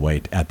lose a lot of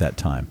weight at that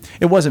time.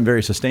 It wasn't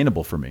very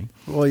sustainable for me.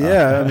 Well,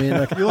 yeah, I mean,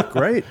 like, You look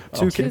great.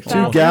 two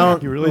 2,000.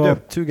 gallons. You really well,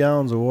 do. 2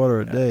 gallons of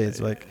water a day.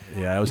 It's like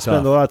Yeah, it was spend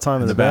tough. a lot of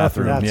time in the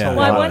bathroom. That's yeah, a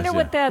Well, I lot. wonder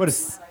what that's. What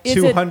is it?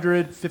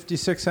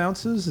 256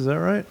 ounces? Is that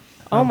right?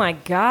 Oh my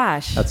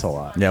gosh. That's a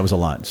lot. Yeah, it was a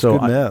lot. So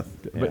Good math.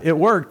 worked. But it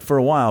worked for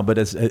a while, but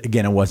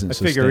again, it wasn't I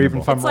sustainable. figure even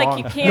if I'm It's like wrong,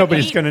 you can't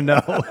nobody's eat. going to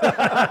know.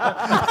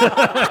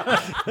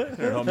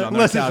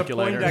 Unless there's a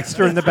calculator.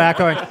 Poindexter in the back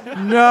going,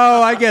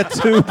 no, I get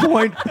 2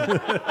 point.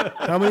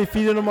 How many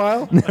feet in a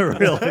mile?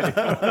 Really?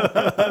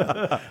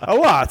 A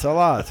lot.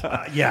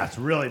 Yeah, it's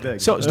really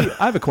big. So, Steve,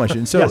 I have a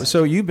question. So, Yes.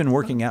 so you've been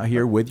working out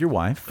here with your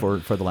wife for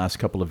the last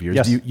couple of years.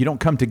 Yes. You don't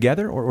come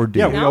together, or do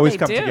yeah, you? we No, always they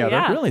come do, together.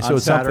 yeah. Really? On So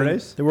it's something-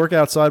 Saturdays. They work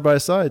out side by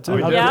side too.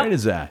 How Yeah. great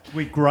is that?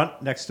 We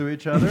grunt next to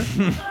each other.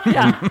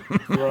 Yeah.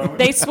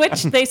 They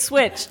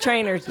switch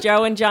trainers,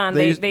 Joe and John.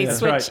 They That's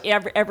switch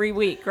right. every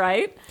week,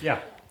 right? Yeah.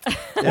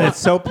 And it's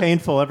so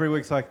painful. Every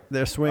week it's like,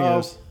 They're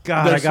swingers. oh,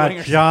 God, They're I got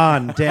swingers.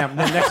 John. Damn. And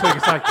then next week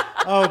it's like,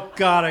 oh,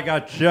 God, I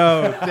got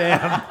Joe.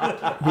 Damn.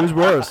 Who's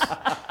worse?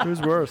 Who's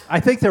worse? I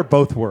think they're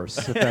both worse,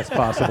 if that's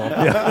possible.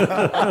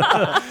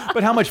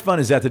 But how much fun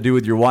is that to do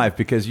with your wife?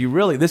 Because you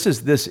really, this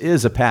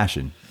is a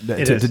passion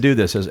It to is. do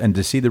this and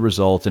to see the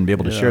results and be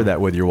able to share that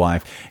with your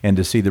wife and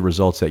to see the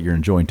results that you're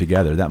enjoying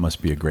together. That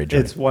must be a great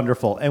journey. It's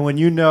wonderful. And when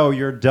you know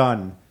you're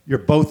done, you're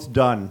both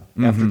done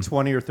after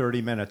 20 or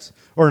 30 minutes,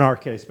 or in our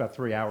case, about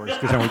 3 hours,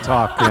 because then we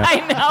talk. Yeah. I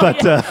know, But,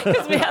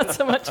 because we had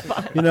so much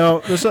fun. You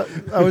know,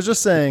 I was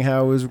just saying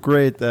how it was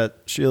great that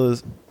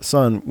Sheila's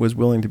son was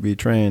willing to be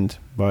trained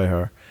by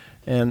her.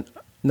 And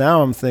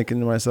now I'm thinking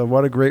to myself,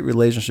 what a great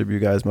relationship you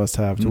guys must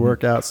have to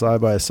work out side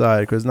by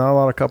side, because not a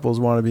lot of couples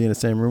want to be in the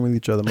same room with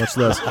each other, much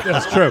less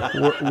That's true.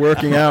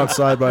 working out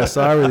side by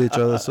side with each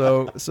other.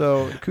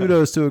 So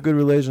kudos to a good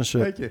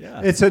relationship. Thank you.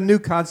 Yeah. It's a new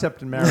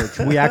concept in marriage.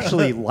 We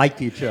actually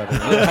like each other.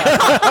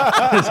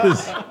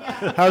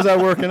 How's that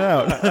working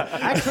out?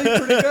 Actually,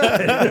 pretty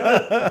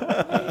good.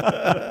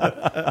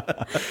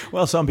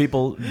 Well, some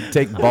people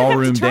take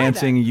ballroom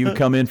dancing. You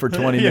come in for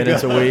 20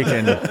 minutes a week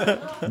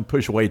and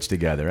push weights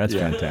together. That's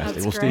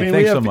fantastic. Well, Steve, I mean,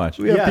 thanks we so have, much.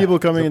 We have people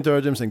coming into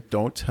our gym saying,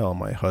 "Don't tell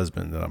my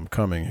husband that I'm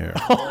coming here.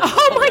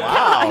 Oh my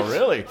Wow,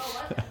 really?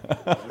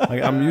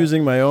 Like, I'm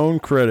using my own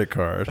credit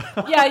card.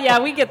 Yeah,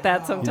 we get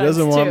that sometimes. He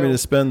doesn't want too. me to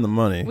spend the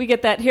money." We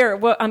get that here.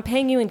 Well, I'm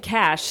paying you in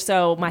cash,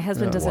 so my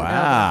husband doesn't know.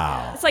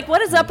 Wow. That. It's like,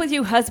 what is up with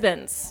you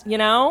husbands? You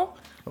know?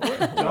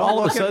 All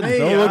of a sudden,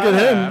 Don't look at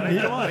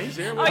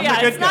him. Oh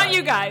yeah, it's not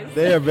you guys.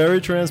 They are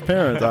very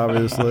transparent,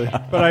 obviously.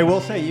 But I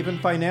will say, even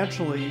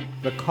financially,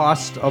 the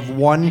cost of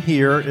one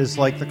here is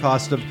like the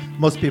cost of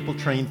most people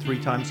train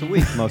 3 times a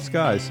week, most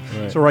guys.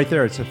 Right. So right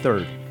there, it's a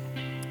third.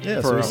 Yeah,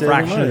 For so a we save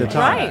fraction money. of the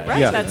time. Right,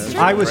 Yeah. that's true.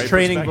 I was Great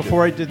training perspective.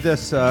 before I did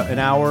this an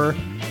hour,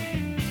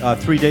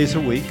 3 days a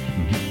week,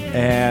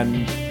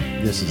 and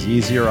this is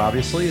easier.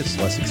 Obviously, it's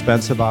less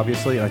expensive.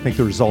 Obviously, and I think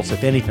the results,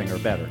 if anything, are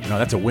better. No,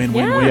 that's a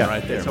win-win-win Yeah.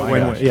 right there. It's a My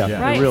win-win. gosh.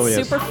 Yeah. Right, It really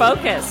is. super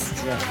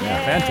focused. Yeah,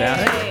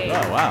 fantastic.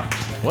 Oh, wow.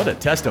 What a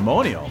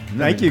testimonial.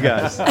 Thank you,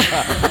 guys.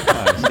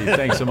 Steve,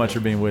 thanks so much for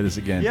being with us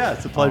again. Yeah,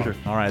 it's a pleasure.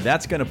 All right,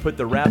 that's going to put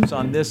the wraps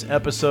on this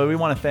episode. We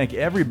want to thank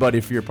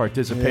everybody for your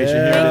participation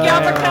Yeah. here Thank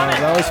today. y'all for coming.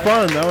 That was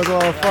fun. That was a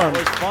lot of fun. It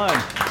was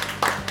fun.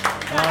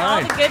 Got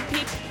all the good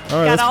peeps. All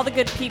right, Got let's- all the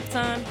good peeps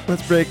on.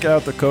 Let's break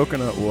out the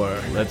coconut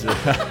water. That's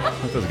I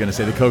was going to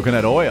say the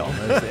coconut oil.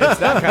 It's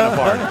that kind of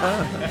party.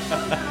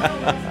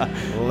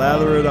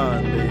 Lather it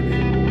on,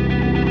 baby.